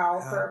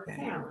 call her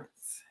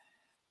parents.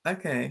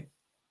 Okay.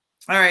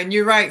 All right. And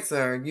you're right,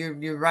 sir.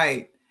 You're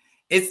right.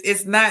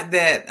 It's not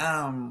that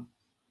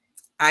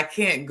I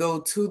can't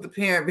go to the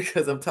parent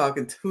because I'm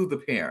talking to the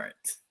parent.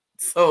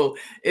 So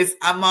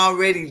I'm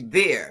already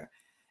there.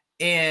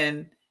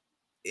 And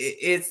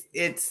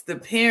it's the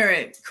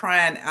parent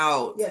crying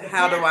out,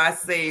 how do I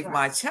save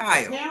my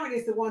child? The parent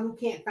is the one who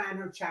can't find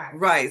her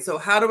child. Right. So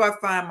how do I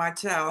find my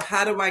child?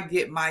 How do I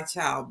get my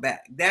child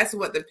back? That's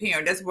what the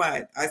parent, that's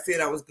why I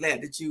said I was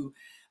glad that you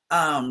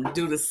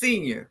do the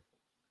senior.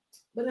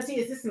 But let's see,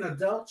 is this an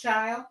adult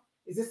child?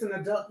 Is this an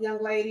adult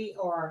young lady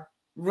or?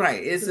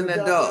 Right. It's an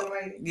adult. Young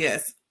lady?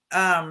 Yes.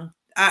 I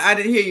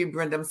didn't hear you,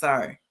 Brenda. I'm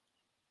sorry.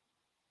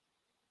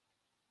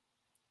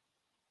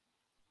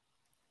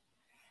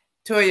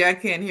 Toya, I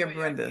can't hear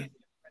Brenda.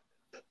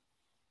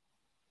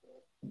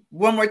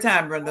 One more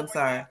time, Brenda. I'm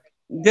sorry.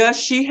 Does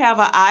she have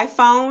an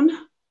iPhone?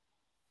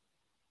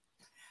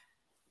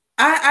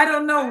 I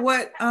don't know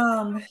what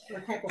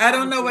I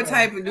don't know what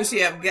type of, do she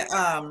have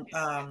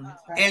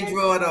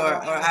Android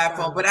or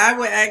iPhone, but I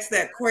would ask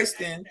that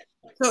question.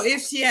 So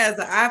if she has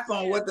an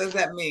iPhone, what does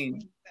that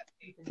mean?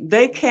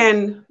 They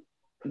can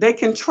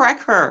track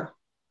her.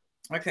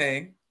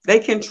 Okay. They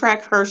can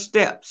track her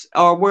steps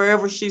or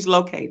wherever she's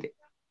located.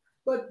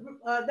 But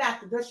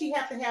doctor, does she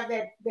have to have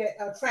that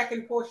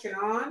tracking portion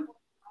on?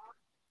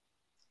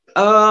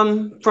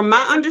 From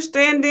my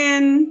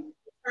understanding,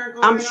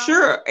 I'm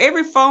sure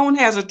every phone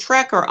has a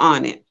tracker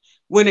on it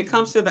when it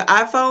comes to the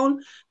iPhone,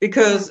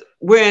 because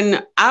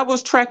when I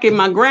was tracking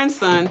my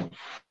grandson,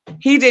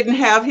 he didn't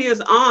have his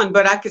on,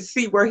 but I could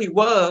see where he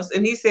was.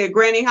 And he said,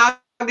 Granny, how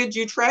did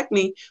you track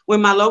me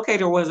when my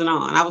locator wasn't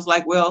on? I was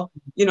like, well,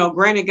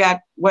 Granny got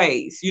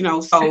ways,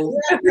 so.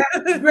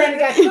 Granny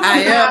got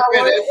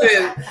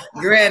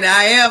Granny,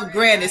 I am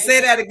Granny. Say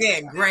that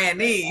again,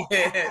 Granny.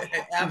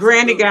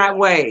 Granny got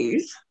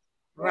ways.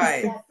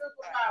 Right.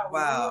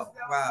 Wow.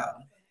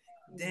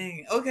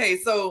 Dang. Okay,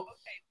 so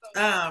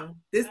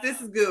this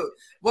is good.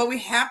 What we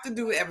have to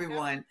do,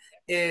 everyone,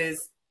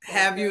 is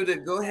have you to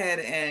go ahead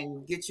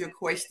and get your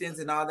questions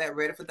and all that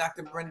ready for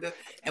Dr. Brenda,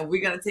 and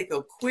we're going to take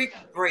a quick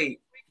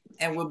break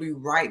and we'll be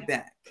right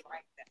back.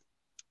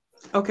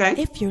 Okay.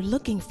 If you're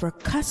looking for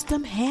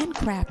custom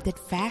handcrafted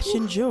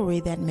fashion jewelry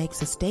that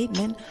makes a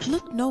statement,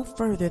 look no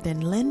further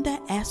than Linda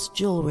S.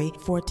 Jewelry,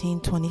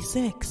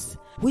 1426.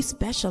 We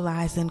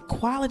specialize in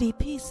quality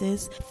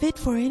pieces fit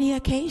for any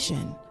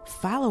occasion.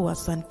 Follow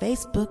us on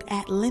Facebook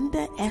at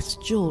Linda S.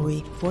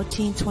 Jewelry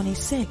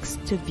 1426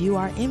 to view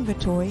our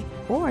inventory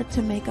or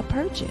to make a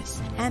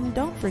purchase. And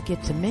don't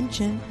forget to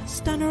mention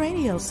Stunner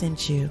Radio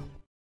sent you.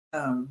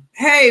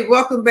 Hey,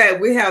 welcome back.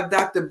 We have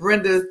Dr.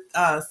 Brenda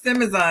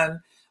Simmons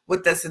on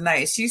with us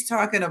tonight. She's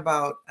talking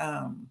about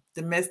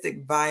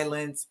domestic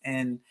violence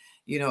and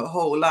a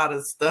whole lot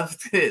of stuff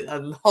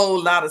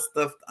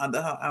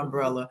under her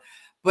umbrella.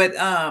 But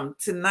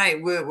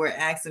tonight we're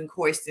asking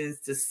questions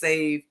to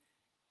save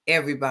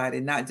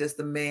everybody, not just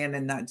the man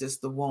and not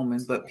just the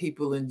woman, but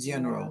people in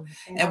general.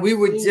 And we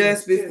were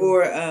just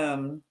before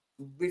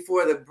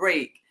before the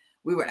break,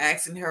 we were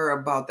asking her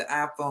about the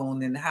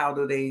iPhone and how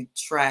do they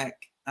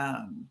track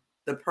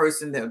the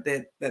person that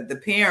the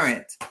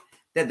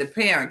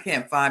parent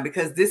can't find,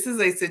 because this is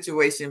a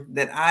situation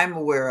that I'm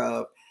aware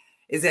of,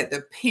 is that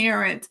the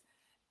parent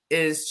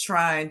is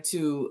trying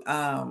to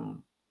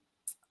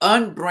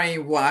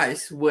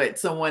unbrainwash what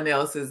someone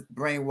else has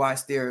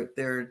brainwashed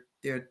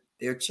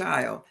their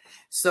child.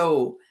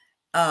 So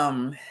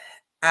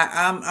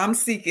I'm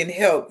seeking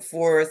help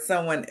for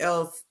someone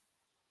else,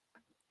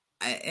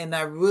 and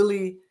I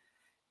really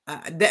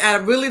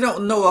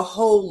don't know a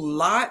whole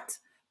lot,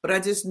 but I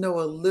just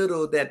know a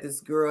little that this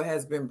girl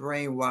has been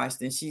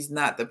brainwashed and she's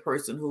not the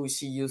person who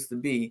she used to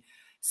be.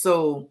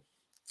 So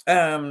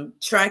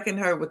tracking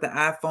her with the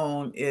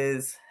iPhone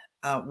is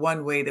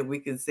one way that we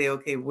can say,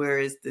 okay, where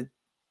is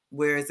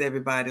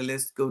everybody?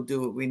 Let's go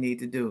do what we need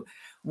to do.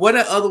 What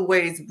are other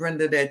ways,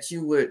 Brenda, that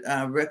you would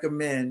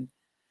recommend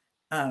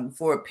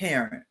for a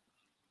parent?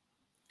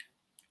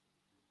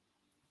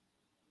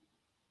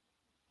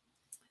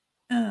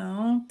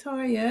 Oh,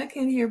 Toya, I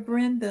can hear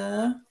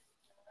Brenda.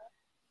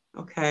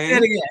 Okay. Say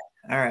it again.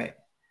 All right.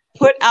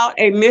 Put out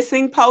a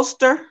missing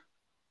poster.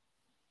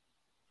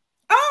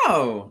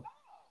 Oh.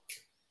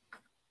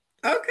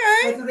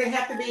 Okay. Or do they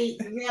have to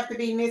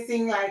be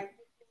missing like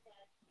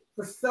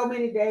for so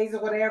many days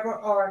or whatever?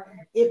 Or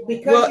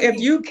if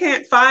you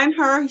can't find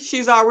her,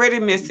 she's already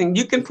missing.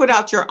 You can put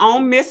out your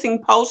own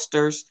missing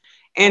posters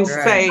and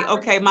say,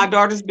 okay, my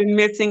daughter's been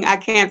missing. I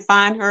can't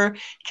find her.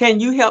 Can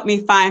you help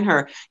me find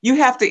her? You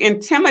have to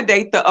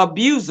intimidate the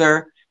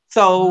abuser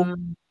so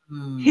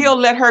he'll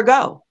let her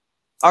go,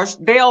 or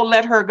they'll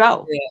let her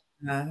go.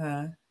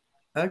 Yeah.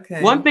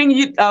 Okay. One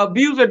thing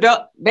abuser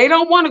they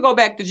don't want to go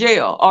back to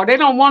jail, or they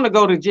don't want to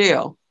go to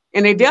jail,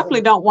 and they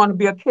definitely don't want to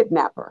be a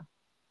kidnapper.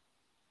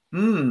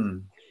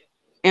 And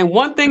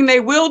one thing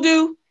they will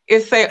do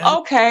is say,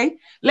 okay,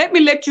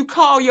 let you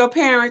call your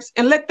parents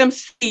and let them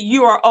see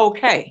you are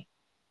okay.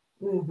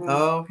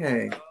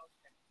 Okay.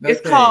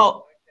 It's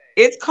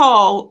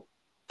called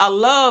a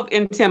love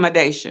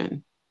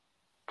intimidation.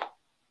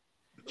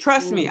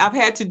 Trust me, I've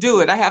had to do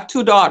it. I have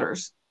 2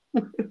 daughters.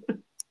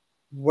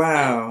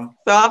 Wow.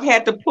 So I've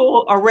had to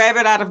pull a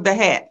rabbit out of the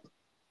hat.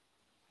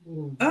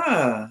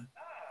 Well,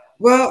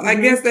 I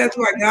guess that's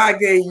why God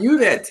gave you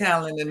that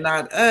talent and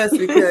not us,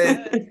 because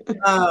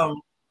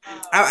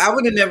I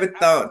would have never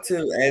thought to,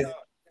 as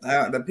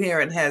the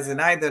parent hasn't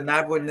either, and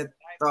I wouldn't have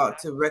thought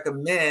to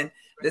recommend,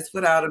 let's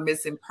put out a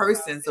missing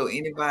person so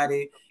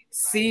anybody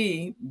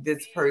see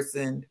this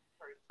person,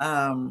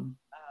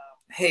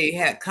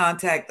 hey,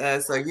 contact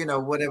us, or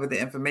whatever the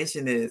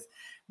information is.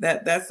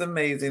 That's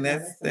amazing.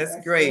 That's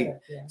great. Good,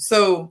 yeah.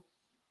 So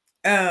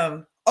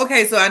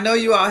okay, so I know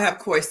you all have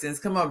questions.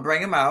 Come on,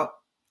 bring them out,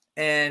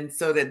 and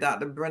so that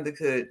Dr. Brenda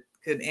could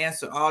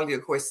answer all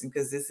your questions,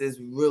 because this is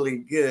really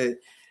good.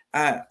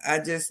 I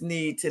just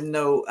need to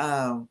know.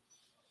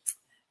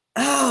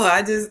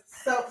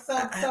 So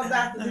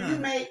Doctor, do you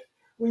make,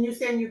 when you're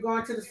saying you're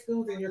going to the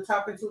schools and you're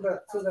talking to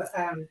the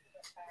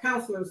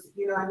counselors?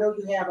 I know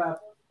you have a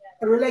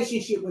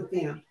relationship with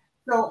them.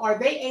 So are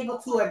they able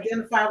to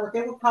identify what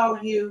they would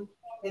call you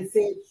and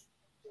say?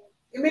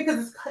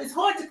 Because it's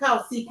hard to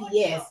call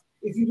CPS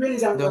if you really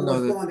don't know what's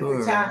going on.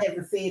 If the child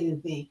hasn't said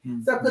anything.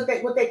 So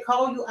would they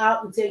call you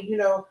out and say,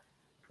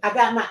 I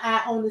got my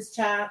eye on this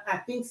child. I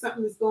think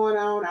something is going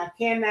on. I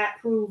cannot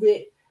prove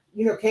it.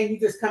 Can you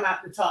just come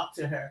out and talk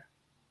to her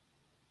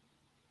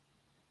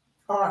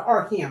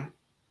or him?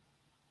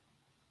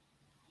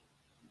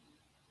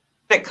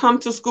 That come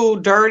to school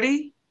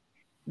dirty,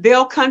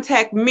 they'll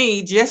contact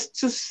me just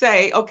to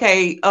say,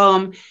 okay,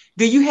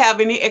 do you have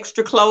any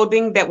extra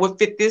clothing that would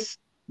fit this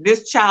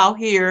child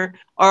here,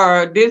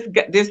 or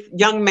this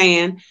young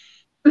man?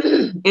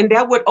 And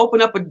that would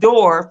open up a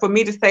door for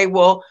me to say,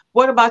 well,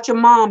 what about your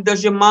mom?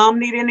 Does your mom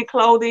need any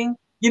clothing?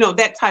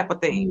 That type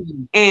of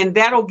thing. And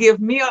that'll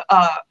give me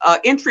a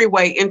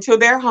entryway into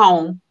their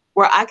home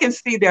where I can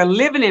see their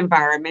living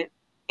environment,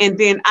 and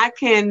then I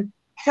can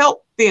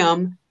help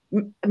them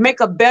make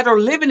a better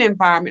living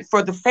environment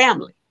for the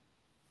family.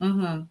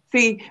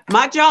 See,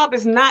 my job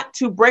is not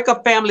to break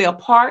a family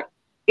apart.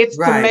 It's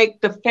to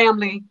make the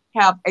family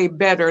have a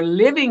better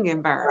living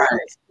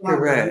environment.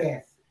 Correct.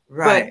 Yes.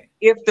 Right. But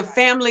if the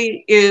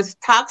family is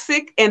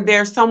toxic and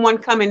there's someone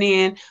coming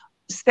in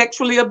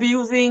sexually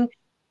abusing,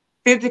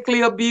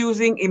 physically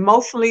abusing,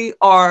 emotionally,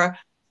 or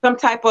some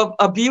type of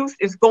abuse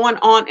is going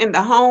on in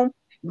the home,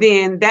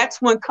 then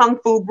that's when Kung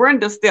Fu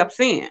Brenda steps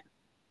in.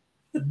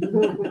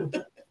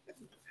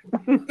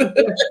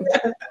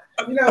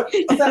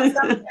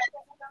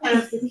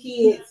 Sometimes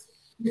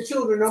the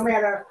children, no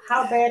matter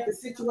how bad the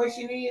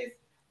situation is,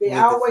 they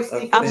always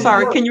think. I'm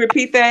sorry, can you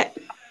repeat that?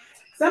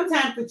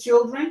 Sometimes the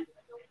children,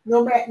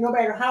 no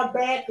matter how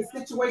bad the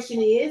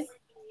situation is,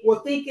 will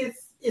think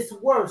it's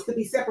worse to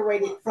be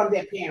separated from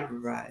their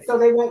parents. Right. So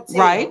they won't tell.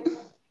 Right.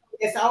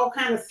 It's all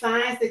kind of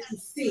signs that you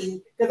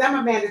see, because I'm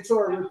a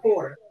mandatory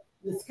reporter.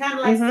 It's kind of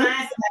like signs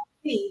that I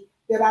see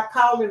that I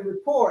call and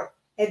report,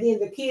 And then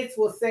the kids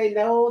will say,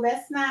 no,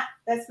 that's not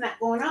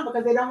going on,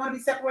 because they don't want to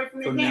be separated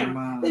from their parents.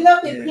 mom. They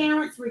love their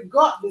parents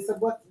regardless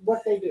of what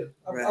they do,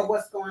 or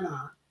what's going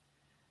on.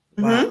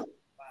 Wow.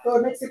 So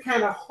it makes it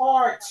kind of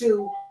hard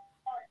to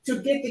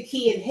get the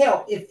kid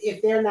help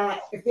if they're not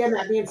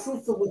being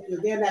truthful with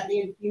you, they're not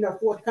being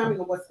forthcoming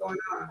with what's going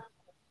on.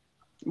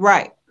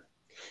 Right.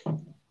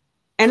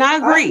 And I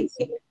agree,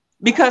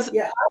 because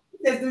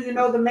says, do you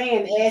know the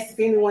man? Asked if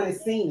anyone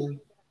has seen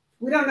him.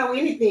 We don't know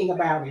anything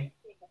about him.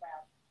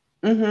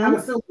 I'm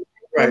assuming.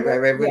 Right.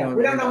 Yeah,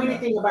 we don't know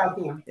anything about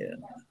him. Yeah.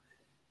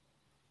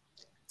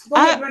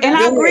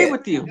 I agree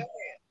with you.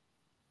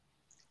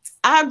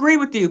 I agree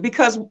with you,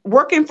 because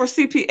working for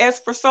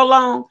CPS for so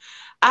long,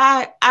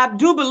 I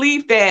do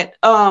believe that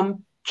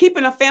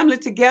keeping a family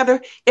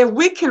together, if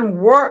we can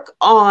work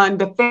on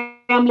the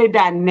family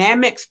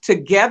dynamics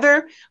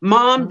together,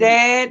 mom,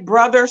 dad,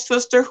 brother,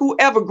 sister,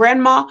 whoever,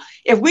 grandma,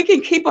 if we can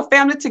keep a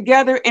family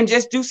together and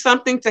just do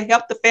something to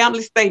help the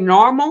family stay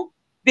normal,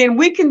 then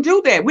we can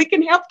do that. We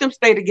can help them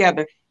stay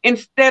together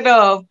instead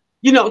of,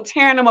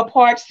 tearing them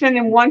apart,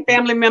 sending one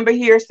family member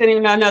here,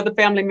 sending another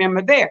family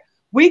member there.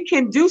 We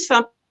can do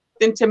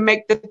something to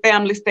make the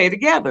family stay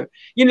together.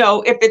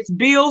 If it's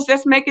bills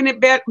that's making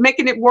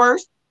it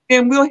worse,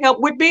 then we'll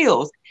help with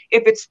bills.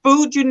 If it's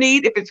food you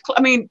need,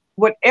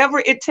 whatever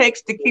it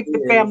takes to keep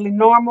the family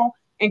normal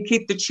and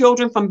keep the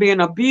children from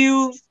being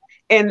abused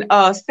and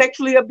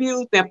sexually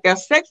abused. If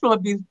there's sexual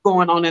abuse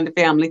going on in the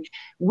family,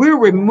 we're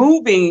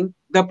removing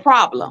the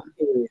problem.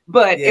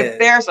 But if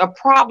there's a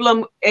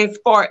problem as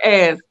far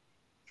as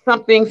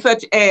something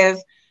such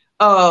as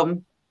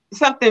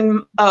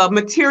something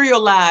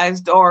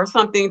materialized or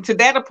something to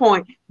that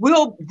point,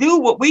 we'll do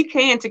what we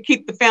can to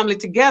keep the family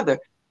together.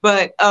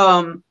 But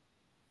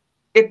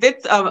if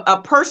it's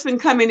a person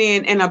coming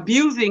in and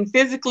abusing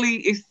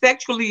physically,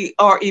 sexually,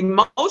 or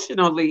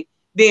emotionally,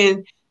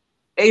 then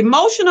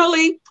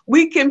emotionally,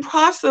 we can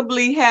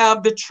possibly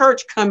have the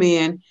church come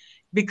in,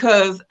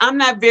 because I'm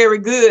not very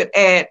good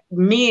at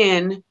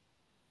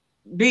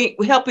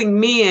helping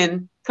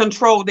men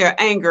control their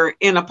anger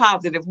in a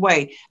positive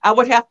way. I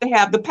would have to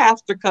have the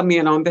pastor come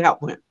in on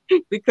that one,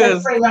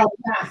 because. But I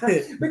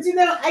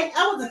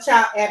was a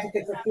child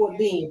advocate for Fort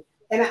Bend,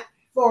 and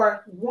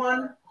for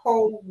one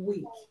whole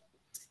week.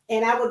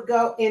 And I would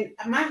go, and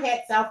my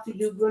hat's off to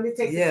you, Brenda. It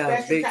takes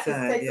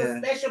a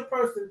special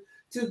person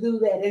to do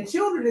that. And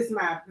children is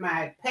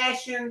my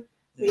passion.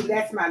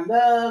 That's my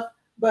love.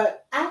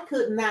 But I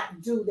could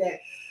not do that.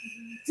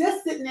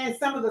 Just sitting there,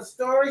 some of the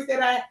stories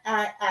that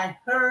I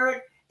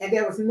heard, and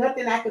there was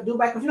nothing I could do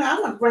about it. I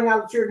want to bring all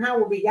the children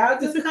home with me. Y'all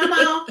just come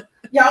on.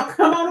 Y'all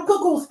come on to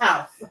Cuckoo's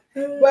house.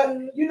 But,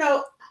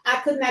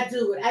 I could not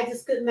do it. I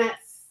just could not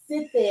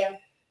sit there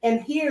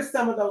and hear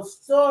some of those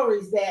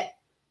stories that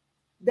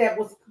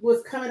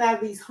was coming out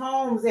of these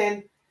homes.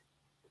 And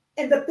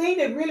the thing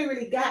that really,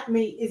 really got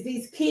me is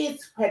these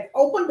kids had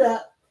opened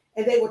up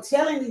and they were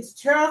telling these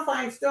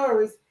terrifying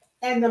stories,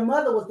 and the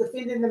mother was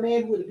defending the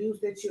man who had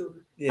abused their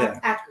children. Yeah.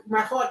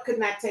 My heart could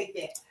not take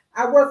that.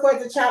 I worked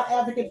as a child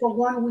advocate for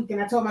 1 week, and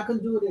I told them I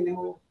couldn't do it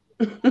anymore.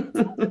 And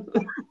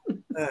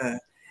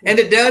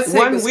it does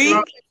take 1 week.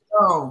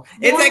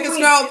 It takes a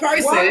strong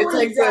person.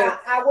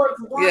 I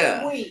worked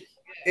 1 week.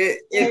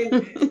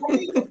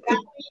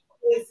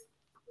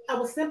 I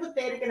was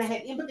sympathetic and I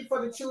had empathy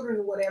for the children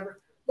or whatever.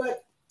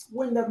 But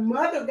when the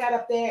mother got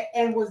up there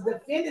and was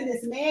defending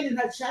this man and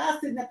her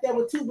child sitting up there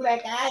with two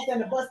black eyes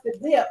and a busted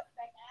lip,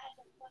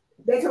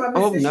 they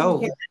told me, you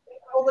can't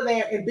over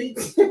there and beat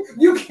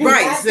you can't.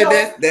 Right, so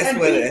that's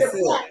what it is.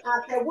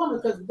 Out that woman,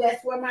 because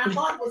that's where my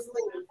heart was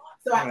living.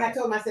 So I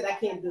told him, I said, I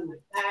can't do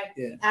it.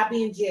 I'll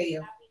be in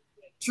jail.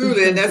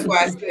 Truly, and that's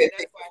why I said it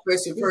takes a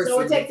special person. So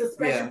it takes a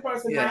special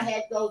person. My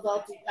hat goes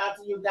out to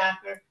you,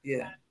 doctor.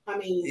 Yeah. I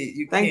mean,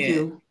 you thank can't.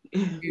 you.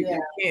 You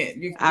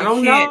can't. I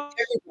don't know.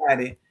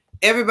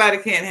 Everybody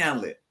can't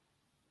handle it.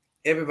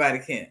 Everybody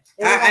can't.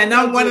 And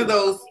I'm one of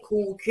those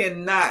who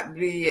cannot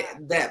be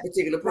that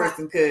particular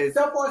person, because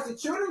so far as the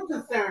children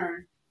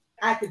concerned,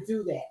 I could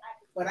do that,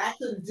 but I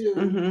couldn't do. I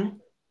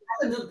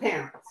couldn't do the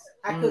parents.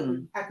 I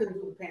couldn't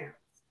do the parents.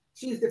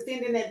 She's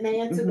defending that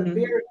man to the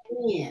very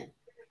end.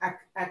 I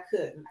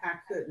couldn't.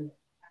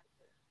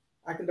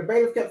 The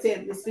bailiff kept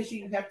saying, "Miss Fisher,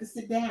 you have to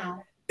sit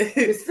down.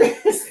 Miss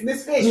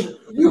Fisher,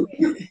 you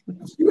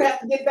have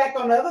to get back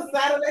on the other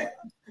side of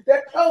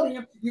that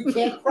podium. You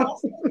can't cross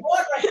the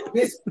border.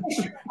 Miss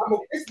Fisher,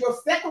 this is your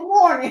second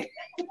warning."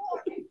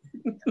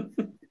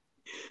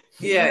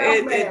 Yeah,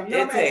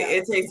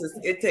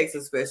 it takes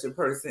a special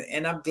person,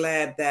 and I'm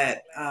glad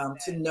that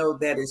to know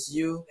that it's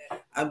you.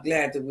 I'm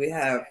glad that we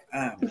have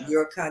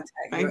your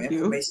contact, your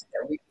information,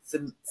 that we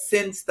can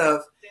send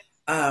stuff,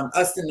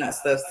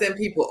 send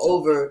people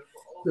over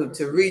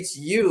to reach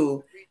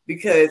you,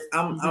 because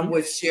I'm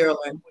with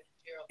Sharilyn,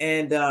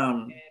 and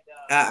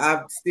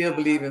I still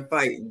believe in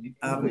fighting.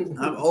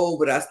 I'm old,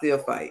 but I still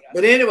fight.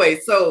 But anyway,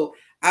 so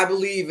I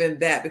believe in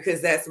that, because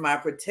that's my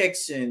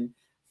protection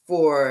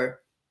for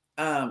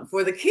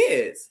the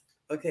kids.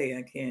 Okay,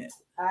 I can't.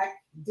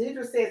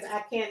 Deidre says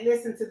I can't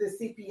listen to the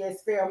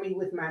CPS fail me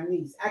with my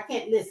niece. I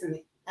can't listen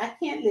I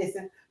can't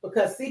listen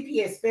because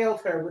CPS failed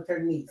her with her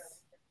niece.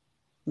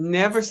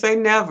 Never say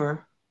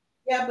never.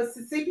 Yeah, but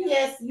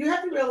CPS, you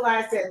have to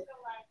realize that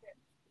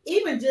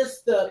even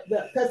just the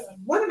because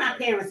one of my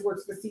parents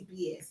works for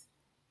CPS,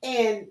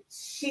 and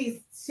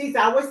she's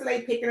always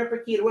late picking up her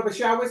kid or whatever.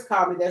 She always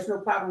called me. There's no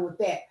problem with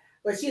that.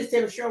 But she was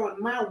telling me, Sharilyn,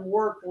 my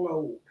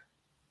workload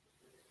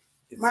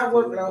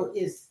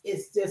is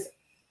just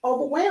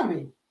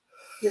overwhelming.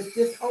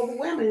 Just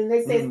overwhelming. And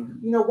they say,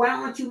 why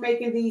aren't you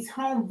making these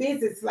home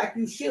visits like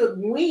you should?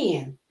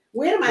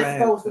 When am I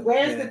supposed to?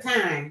 Where's the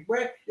time?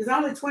 Where there's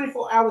only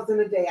 24 hours in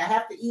a day. I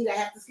have to eat, I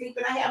have to sleep,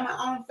 and I have my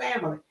own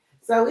family.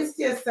 So it's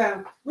just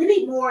we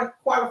need more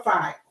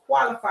qualified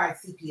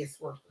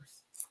CPS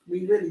workers.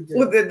 We really do.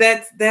 Well,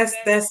 that's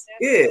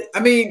it. I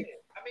mean,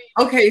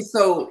 okay,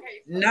 so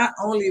not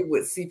only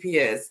with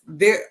CPS,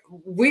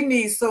 we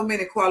need so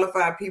many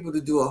qualified people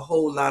to do a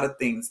whole lot of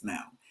things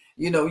now.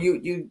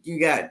 You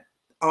got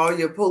all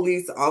your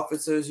police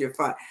officers, your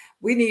fire.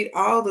 We need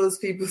all those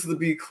people to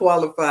be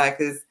qualified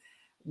because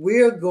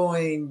we're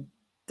going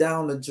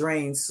down the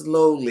drain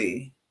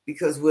slowly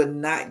because we're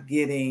not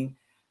getting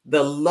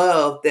the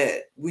love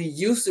that we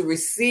used to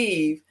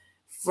receive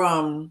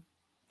from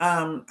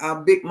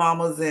our big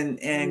mamas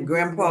and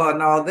grandpa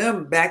and all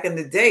them back in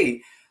the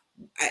day.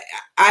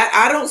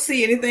 I don't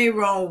see anything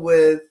wrong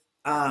with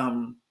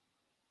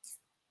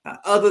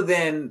other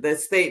than the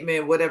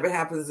statement, whatever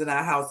happens in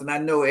our house. And I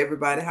know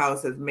everybody's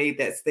house has made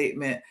that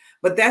statement,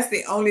 but that's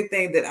the only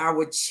thing that I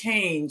would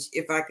change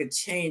if I could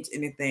change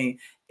anything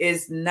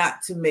is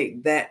not to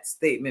make that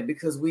statement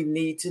because we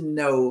need to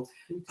know,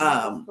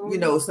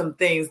 some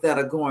things that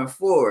are going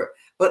forward.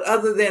 But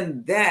other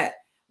than that,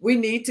 we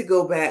need to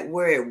go back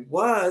where it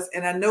was.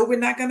 And I know we're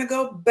not going to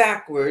go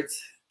backwards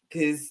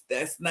because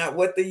that's not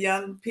what the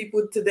young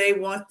people today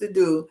want to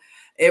do.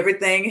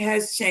 Everything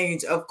has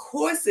changed. Of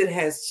course it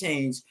has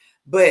changed,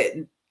 but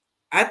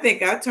I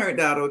think I turned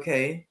out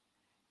okay.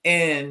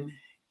 And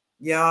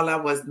y'all, I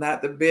was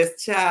not the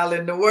best child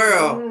in the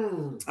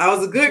world. I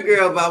was a good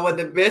girl, but I wasn't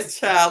the best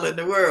child in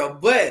the world.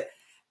 But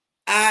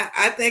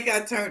I think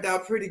I turned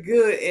out pretty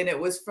good. And it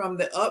was from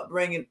the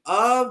upbringing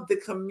of the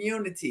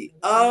community,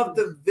 of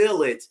the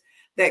village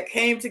that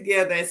came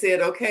together and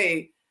said,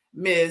 okay,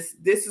 Miss,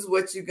 this is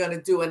what you're going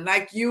to do. And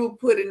like you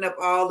putting up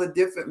all the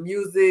different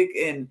music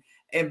and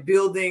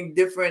building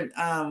different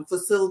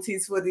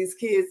facilities for these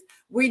kids,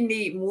 we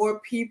need more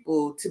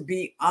people to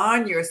be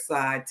on your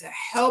side to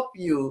help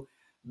you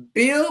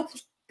build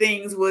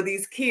things where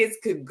these kids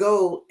could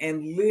go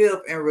and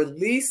live and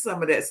release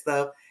some of that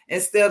stuff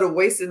instead of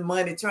wasting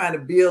money trying to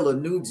build a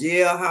new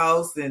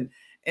jailhouse and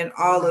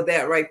all of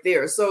that right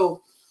there.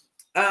 So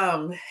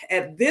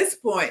at this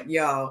point,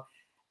 y'all,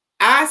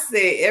 I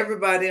say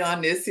everybody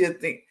on this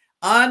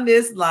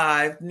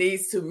live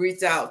needs to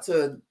reach out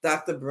to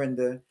Dr.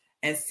 Brenda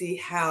and see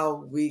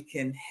how we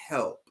can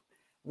help.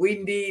 We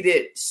need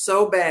it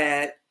so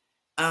bad.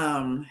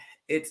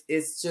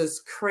 It's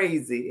just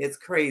crazy. It's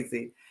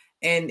crazy.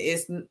 And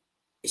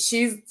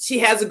she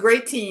has a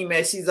great team,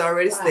 as she's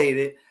already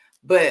stated,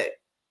 but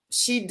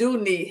she do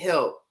need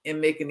help in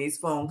making these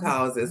phone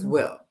calls as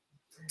well.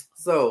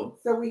 So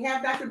we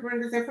have Dr.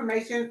 Brenda's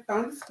information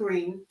on the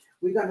screen.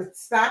 We're going to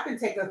stop and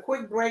take a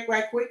quick break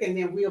right quick, and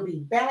then we'll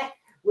be back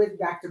with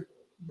Dr.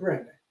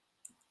 Brenda.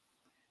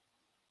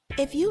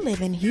 If you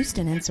live in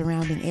Houston and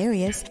surrounding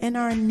areas and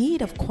are in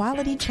need of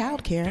quality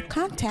childcare,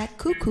 contact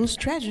Cuckoo's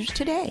Treasures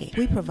today.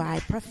 We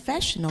provide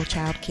professional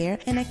childcare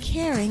in a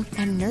caring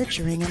and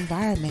nurturing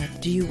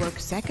environment. Do you work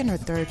second or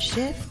third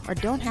shift or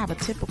don't have a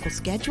typical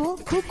schedule?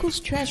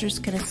 Cuckoo's Treasures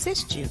can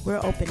assist you.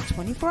 We're open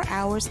 24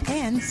 hours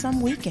and some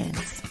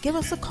weekends. Give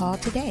us a call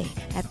today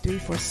at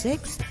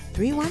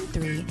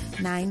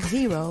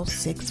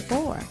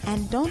 346-313-9064.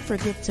 And don't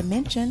forget to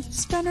mention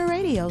Stunner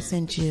Radio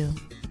sent you.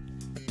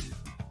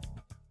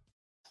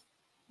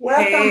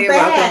 Welcome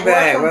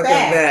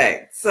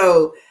back.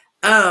 So,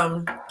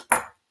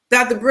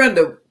 Dr.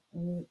 Brenda,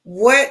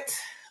 what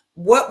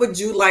would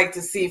you like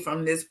to see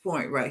from this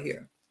point right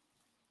here?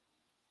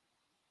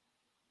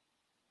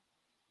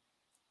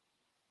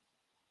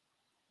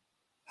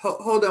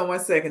 Hold on one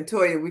second.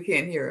 Toya, we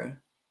can't hear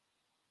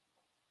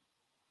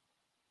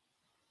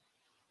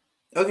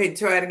her. Okay,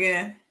 try it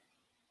again.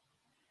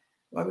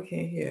 Why we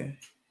can't hear?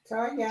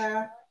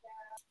 Toya.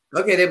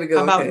 Okay, there we go.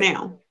 How about okay.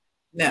 Now,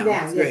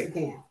 yes, great. You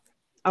can.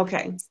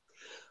 Okay.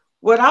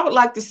 What I would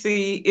like to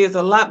see is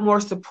a lot more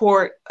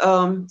support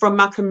from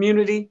my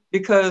community,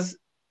 because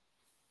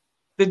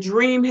the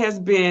dream has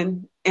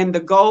been, and the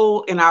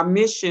goal and our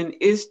mission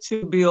is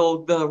to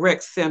build the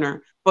rec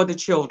center for the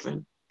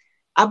children.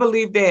 I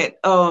believe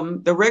that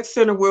the rec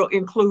center will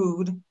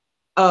include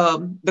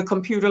the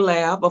computer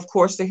lab, of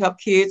course, to help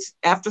kids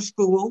after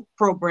school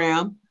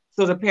program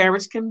so the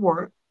parents can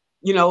work,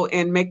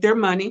 and make their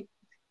money.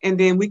 And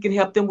then we can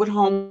help them with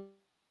home.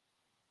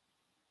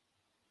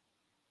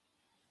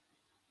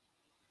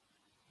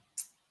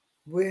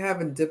 We're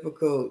having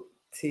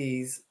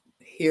difficulties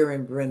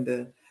hearing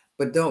Brenda,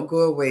 But don't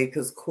go away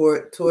because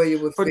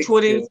Toya will For fix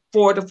this.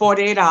 24 to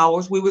 48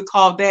 hours. We would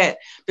call that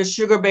the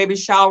Sugar Baby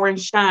Shower and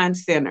Shine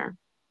Center.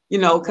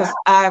 Because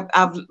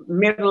I've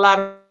met a lot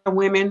of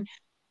women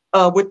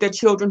with their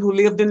children who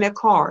lived in their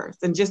cars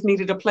and just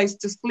needed a place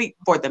to sleep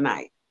for the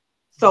night.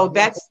 So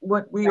that's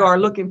what we are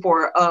looking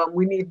for.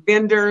 We need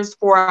vendors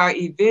for our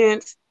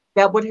events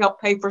that would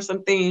help pay for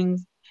some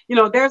things.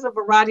 There's a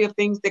variety of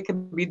things that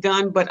can be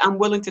done, but I'm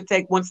willing to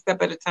take one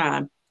step at a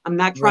time. I'm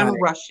not trying to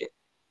rush it.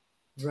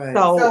 Right.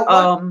 So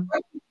what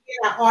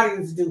can our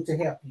audience do to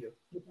help you?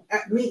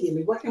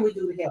 Immediately, what can we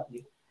do to help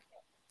you?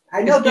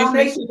 I know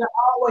donations are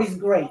always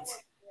great.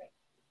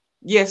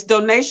 Yes,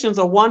 donations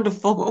are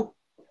wonderful.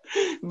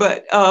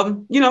 But,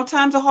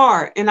 times are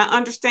hard and I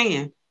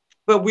understand,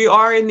 but we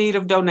are in need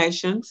of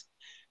donations.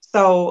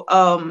 So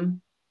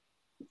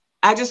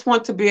I just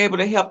want to be able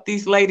to help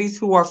these ladies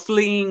who are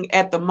fleeing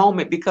at the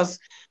moment, because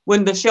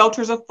when the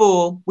shelters are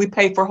full, we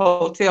pay for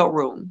hotel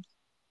rooms.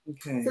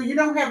 Okay. So you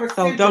don't have a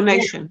center.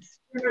 Donations.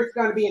 It's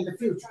going to be in the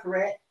future,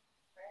 correct?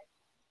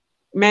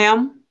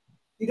 Ma'am?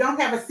 You don't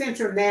have a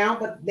center now,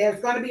 but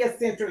there's going to be a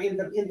center in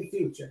the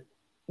future.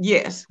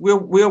 Yes,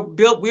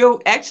 we're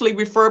actually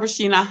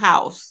refurbishing a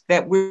house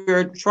that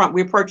we're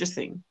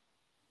purchasing.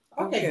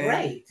 Okay,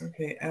 great.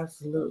 Okay,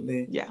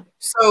 absolutely. Yeah.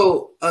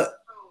 So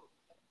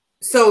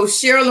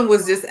Sharilyn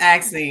was just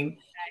asking,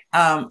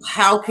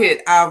 how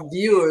could our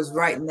viewers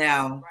right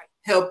now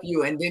help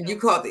you? And then you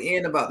caught the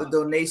end about the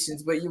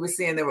donations, but you were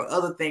saying there were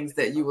other things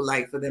that you would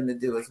like for them to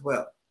do as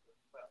well.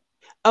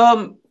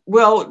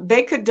 Well,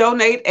 they could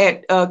donate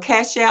at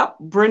Cash App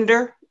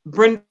Brenda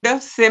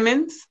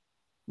Simmons.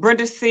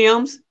 Brenda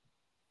Sims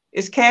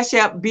is Cash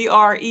App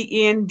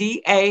BrendaSim.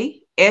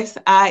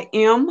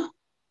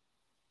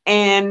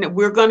 And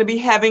we're going to be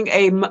having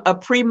a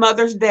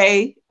pre-Mother's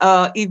Day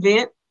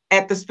event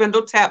at the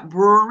Spindletap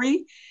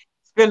Brewery,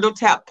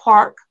 Spindletap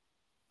Park,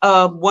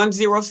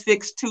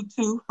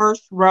 10622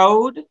 Hurst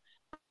Road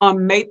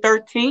on May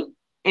 13th.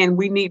 And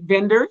we need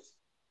vendors,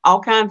 all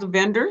kinds of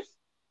vendors.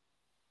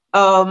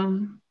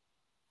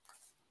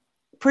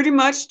 Pretty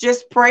much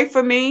just pray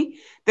for me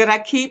that I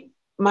keep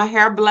my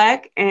hair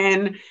black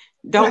and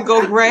don't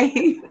go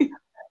gray.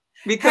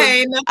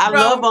 Because I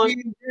love on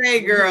gray,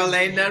 girl.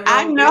 Ain't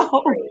nothing wrong.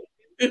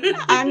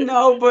 I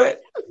know,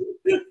 but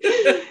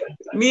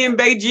me and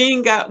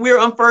Beijing we're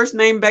on first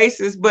name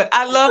basis. But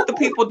I love the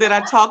people that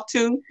I talk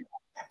to.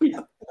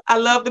 I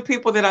love the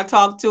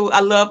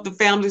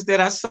families that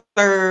I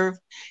serve,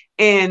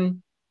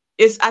 and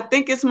I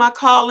think it's my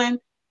calling.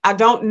 I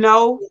don't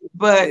know,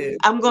 but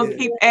I'm going to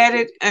keep at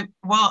it. And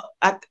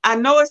I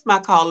know it's my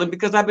calling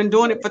because I've been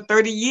doing it for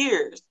 30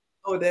 years.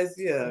 Oh, that's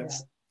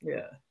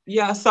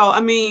yeah. So, I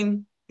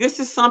mean,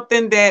 this is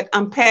something that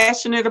I'm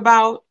passionate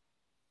about,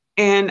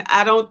 and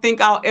I don't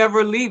think I'll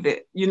ever leave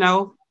it,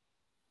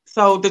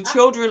 So the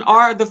children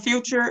are the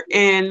future,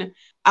 and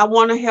I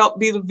want to help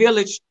be the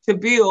village to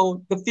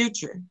build the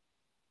future.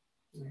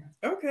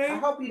 Okay. I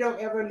hope you don't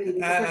ever leave it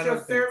because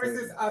your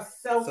services are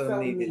so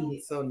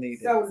needed. So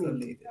needed. I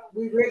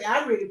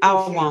really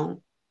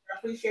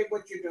appreciate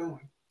what you're doing.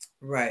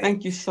 Right.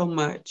 Thank you so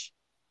much.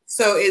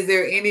 So is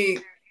there any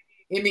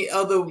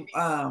other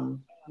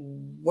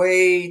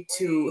way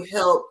to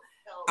help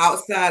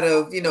outside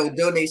of,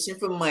 donation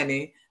for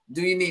money?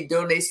 Do you need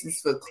donations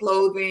for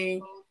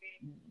clothing?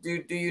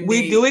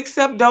 We do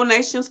accept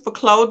donations for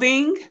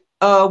clothing.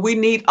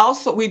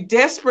 We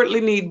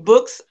desperately need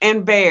books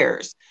and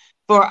bears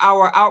for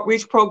our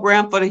outreach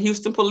program for the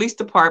Houston Police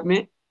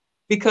Department,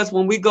 because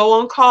when we go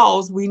on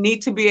calls, we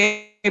need to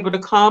be able to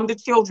calm the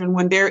children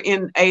when they're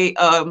in a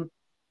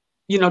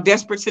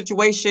desperate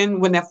situation,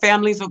 when their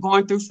families are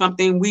going through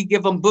something. We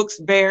give them books,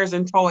 bears,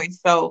 and toys.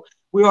 So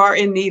we are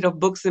in need of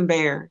books and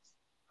bears.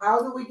 How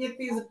do we get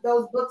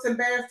those books and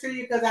bears to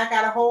you? Because I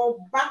got a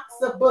whole box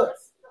of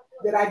books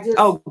that I just.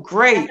 Oh,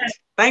 great!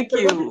 Thank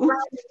you.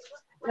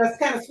 Let's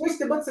kind of switch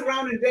the books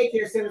around in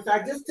daycare center. So I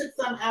just took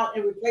some out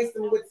and replaced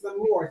them with some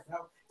more. So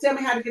tell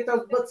me how to get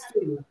those books to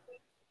you.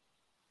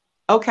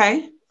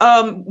 Okay.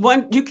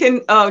 You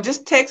can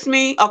just text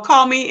me or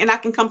call me, and I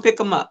can come pick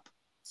them up.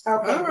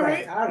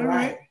 Okay. All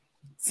right.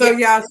 So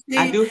y'all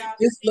see,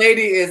 this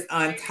lady is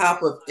on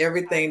top of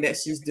everything that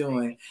she's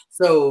doing.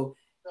 So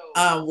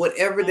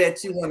whatever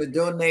that you want to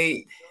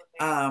donate,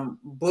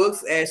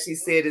 books, as she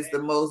said, is the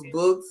most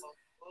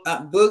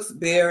books,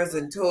 bears,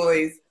 and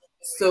toys.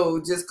 So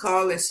just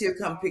call and she'll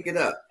come pick it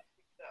up.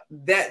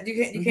 That you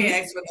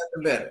can't ask for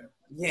nothing better.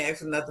 You can't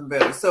ask for nothing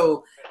better.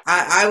 So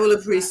I will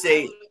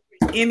appreciate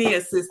any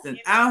assistance.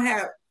 I don't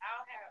have.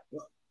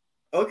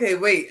 Okay,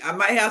 wait. I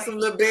might have some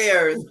little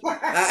bears.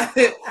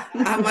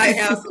 I might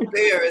have some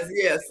bears.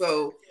 Yeah.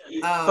 So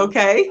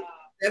okay.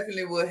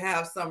 Definitely will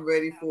have some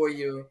ready for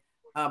you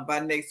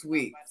by next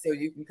week, so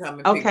you can come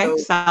and pick those.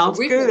 Okay, sounds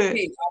good.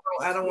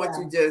 I don't want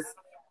you just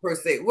per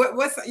se.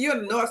 What's you're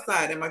on the north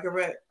side? Am I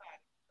correct?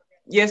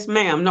 Yes,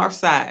 ma'am. North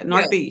side,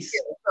 northeast.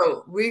 Yeah.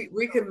 So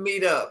we can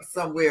meet up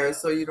somewhere,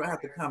 so you don't have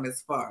to come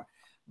as far.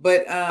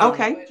 But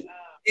okay.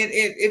 And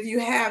if you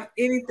have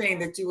anything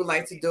that you would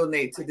like to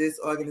donate to this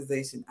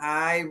organization,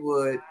 I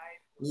would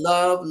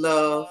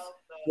love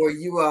for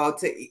you all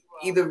to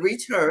either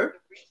reach her.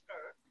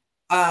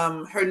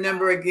 Her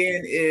number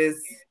again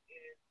is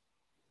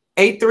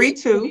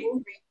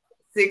 832.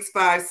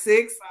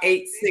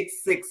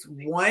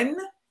 656-8661.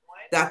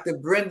 Dr.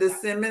 Brenda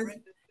Simmons.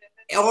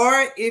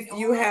 Or if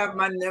you have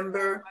my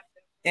number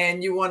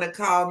and you want to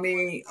call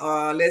me,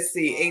 let's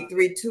see,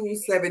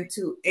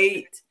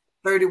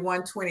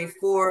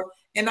 832-728-3124.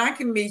 And I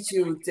can meet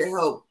you to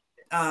help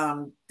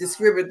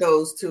distribute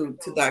those to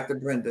Dr.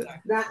 Brenda.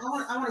 Now,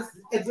 I want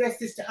to address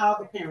this to all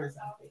the parents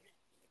out there.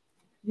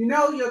 You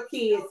know, your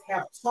kids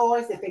have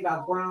toys that they've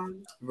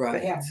outgrown.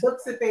 Right. They have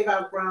books that they've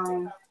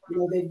outgrown. You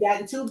know, they've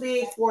gotten too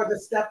big for the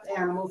stuffed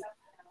animals.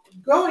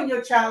 Go in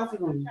your child's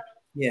room.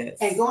 Yes.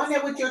 And go in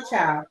there with your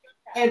child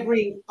and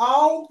bring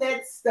all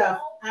that stuff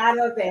out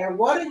of there.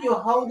 What are you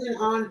holding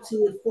on to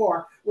it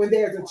for when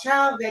there's a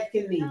child that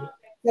can need it?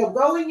 So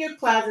go in your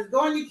closet,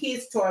 go in your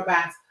kids' toy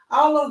box.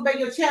 All those, but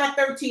your child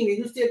 13 and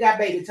you still got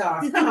baby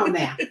toys. Come on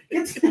now.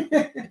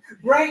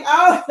 Bring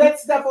all that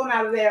stuff on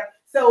out of there.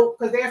 So,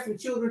 because there's some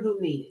children who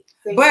need it.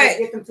 So but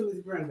get them to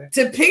Ms. Brenda.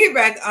 To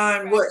piggyback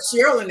on what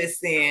Sharilyn is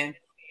saying,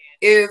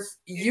 if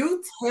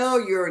you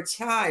tell your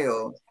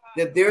child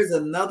that there's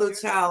another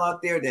child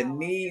out there that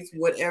needs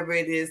whatever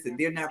it is that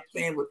they're not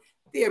playing with,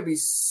 they'll be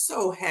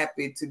so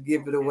happy to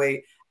give it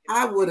away.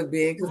 I would have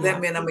been, because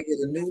that meant I'm gonna get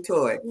a new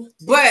toy.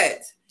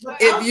 But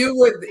if you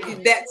would,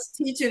 that's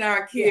teaching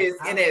our kids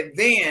in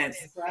advance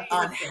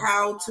on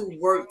how to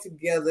work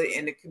together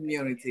in the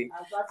community.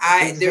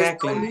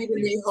 There's no need of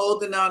me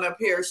holding on a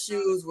pair of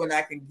shoes when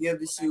I can give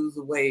the shoes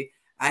away.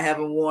 I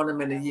haven't worn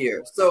them in a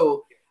year.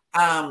 So,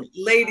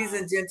 ladies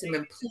and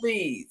gentlemen,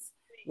 please,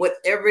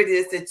 whatever it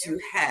is that you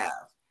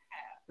have,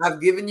 I've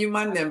given you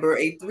my number,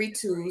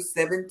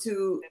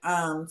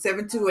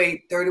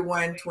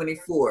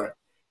 832-728-3124.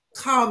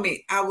 Call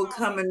me. I will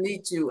come and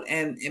meet you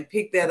and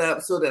pick that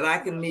up so that I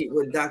can meet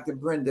with Dr.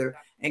 Brenda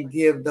and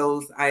give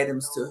those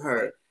items to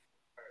her.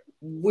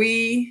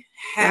 We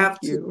have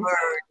to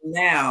learn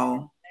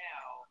now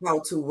how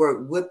to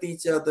work with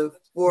each other,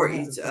 for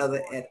each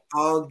other at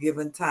all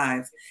given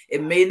times.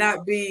 It may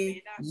not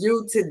be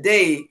you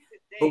today,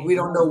 but we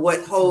don't know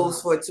what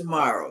holds for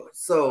tomorrow.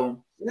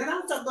 So that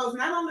also goes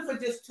not only for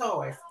just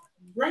toys.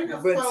 Bring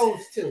those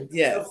clothes too.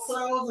 Yes. Those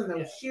clothes and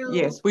those shoes.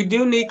 Yes, we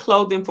do need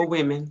clothing for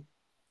women.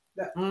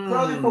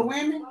 Clothing for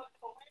women?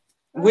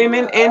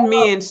 Women and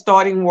men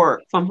starting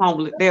work from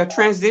homeless. They're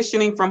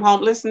transitioning from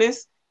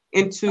homelessness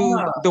into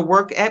the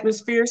work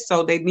atmosphere,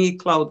 so they need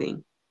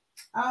clothing.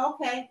 Oh,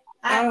 okay.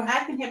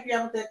 I can help you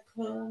out with that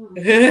clothes.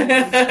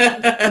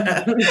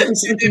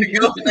 She didn't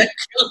go with that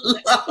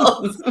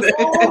clothes. I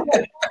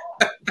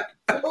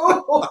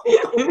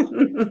can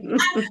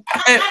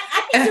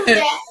do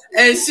that.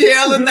 And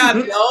Sharilyn not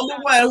the only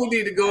one who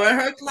need to go in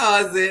her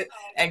closet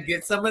and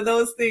get some of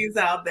those things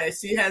out that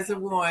she hasn't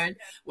worn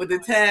with the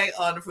tag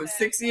on it from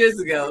 6 years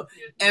ago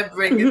and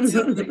bring it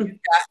to me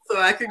so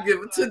I can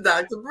give it to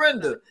Dr.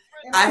 Brenda.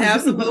 I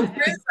have some little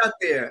friends out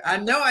there. I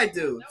know I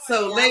do.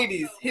 So,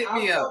 ladies, hit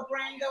me up.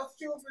 Bring those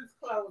children's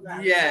clothes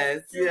out.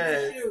 Yes.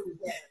 Shoes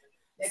that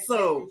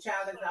the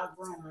child is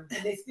outgrown,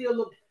 and they still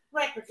look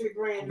practically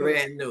brand new.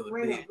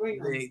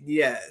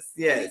 Yes.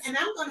 And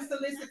I'm going to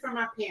solicit from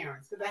my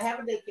parents because I have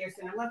a daycare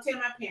center. I'm going to tell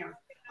my parents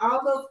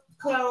all those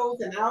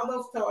clothes and all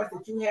those toys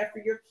that you have for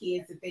your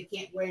kids that they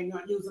can't wear and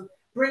not use them.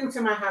 Bring them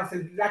to my house,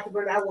 and Dr.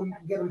 Brenda, I will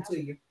get them to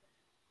you.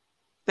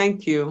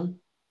 Thank you.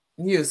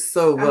 You're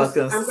so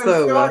welcome. I'm going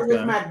to start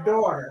with my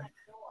daughter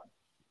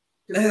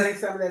to bring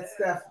some of that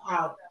stuff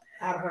out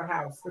of her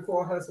house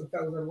before her husband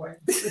throws it away.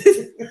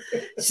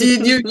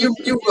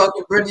 You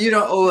welcome, Brenda. You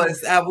don't owe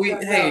us.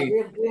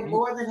 We're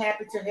more than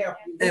happy to help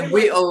you. And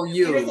we owe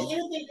you. Is there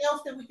anything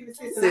else that we can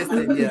assist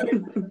in? Yeah.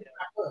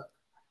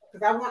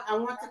 Because I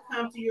want to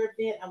come to your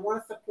event. I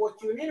want to support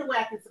you in any way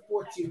I can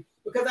support you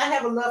because I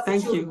have a love for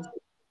children. You.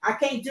 I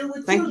can't do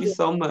what Thank you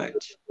so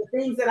much. The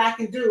things that I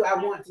can do, I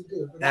want to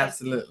do.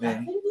 Absolutely. I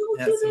can do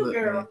what you do,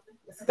 girl.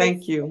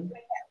 Thank you.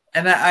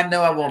 And I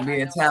know I won't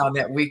be in town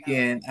that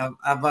weekend.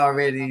 I've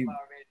already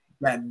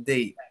got a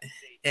date.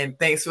 And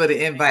thanks for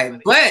the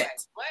invite. But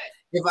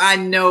if I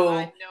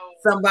know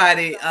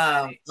somebody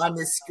on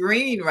the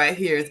screen right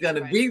here is going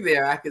to be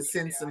there, I could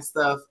send some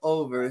stuff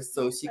over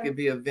so she could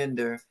be a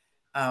vendor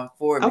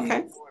for me.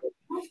 Okay.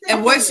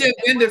 And what's your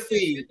vendor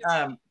fee,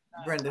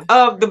 Brenda?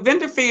 The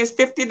vendor fee is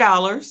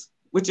 $50,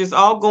 which is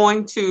all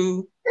going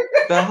to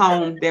the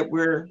home that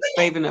we're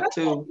saving up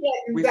to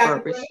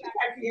refurbish.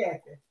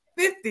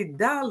 $50,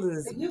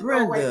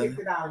 Brenda.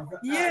 $50.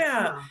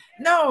 Yeah.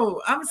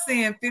 No, I'm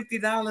saying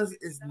 $50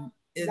 is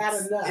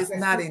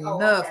not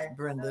enough,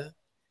 Brenda.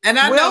 And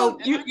I know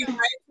you ain't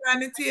trying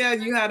to tell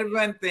you how to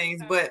run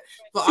things, but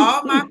for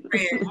all my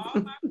friends,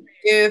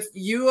 if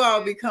you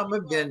all become a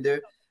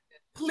vendor,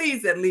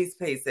 please at least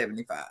pay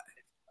 $75.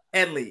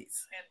 At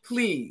least,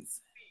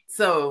 please.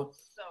 So,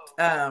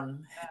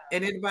 and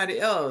anybody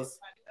else,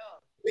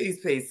 please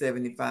pay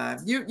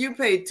 $75. You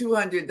pay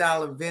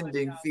 $200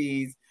 vending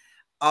fees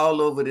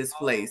all over this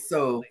place.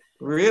 So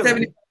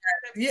really,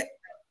 yeah,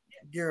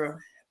 girl.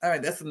 All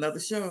right, that's another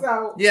show.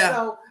 So yeah.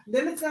 So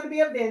then it's going to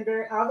be a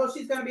vendor. Although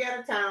she's going to be out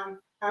of town,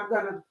 I'm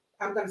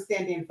gonna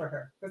stand in for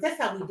her because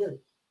that's how we do.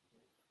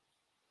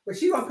 But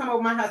she won't come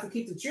over my house and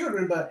keep the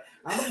children. But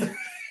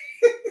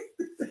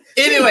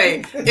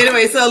Anyway,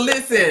 so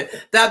listen,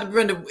 Dr.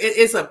 Brenda,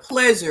 it's a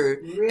pleasure,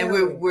 really?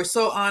 And we're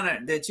so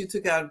honored that you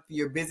took out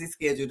your busy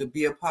schedule to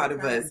be a part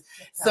of us.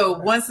 So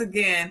once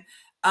again,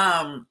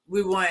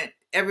 we want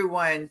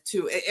everyone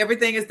to,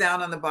 everything is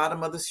down on the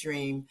bottom of the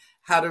stream,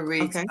 how to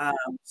reach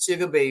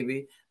Sugar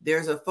Baby.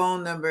 There's a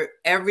phone number.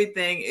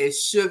 Everything is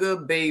Sugar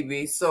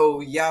Baby,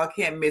 so y'all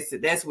can't miss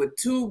it. That's with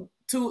two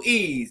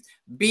E's,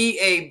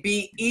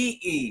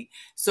 BABEE.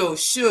 So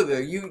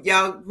Sugar,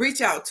 y'all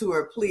reach out to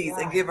her, please,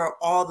 and give her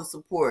all the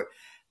support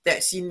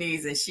that she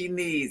needs, and she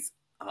needs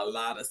a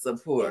lot of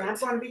support. And I'm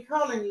going to be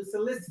calling you,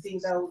 soliciting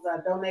those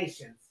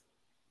donations.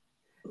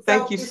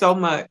 Thank you so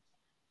much.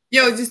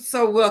 Yo, just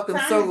so welcome,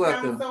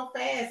 so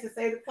fast to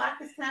say the clock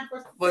is time for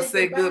us to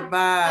say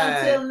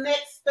goodbye. Until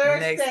next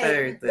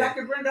Thursday.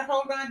 Dr. Brenda,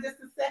 hold on just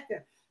a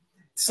second.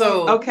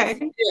 So, okay.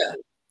 Yeah.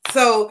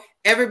 So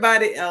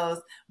everybody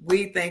else,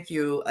 we thank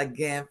you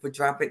again for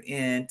dropping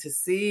in to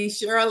see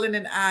Sharilyn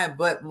and I,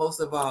 but most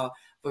of all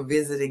for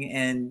visiting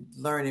and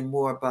learning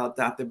more about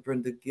Dr.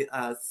 Brenda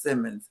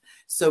Simmons.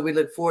 So we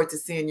look forward to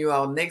seeing you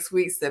all next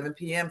week, 7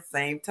 p.m.,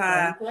 same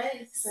time,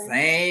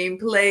 same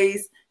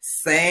place,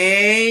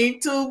 same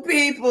two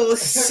people,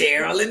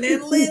 Sharilyn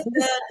and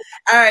Linda.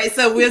 All right,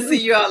 so we'll see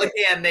you all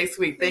again next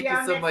week. Thank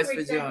you so much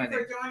for joining. Thank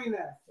you for joining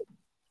us.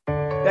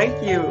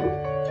 Thank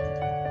you.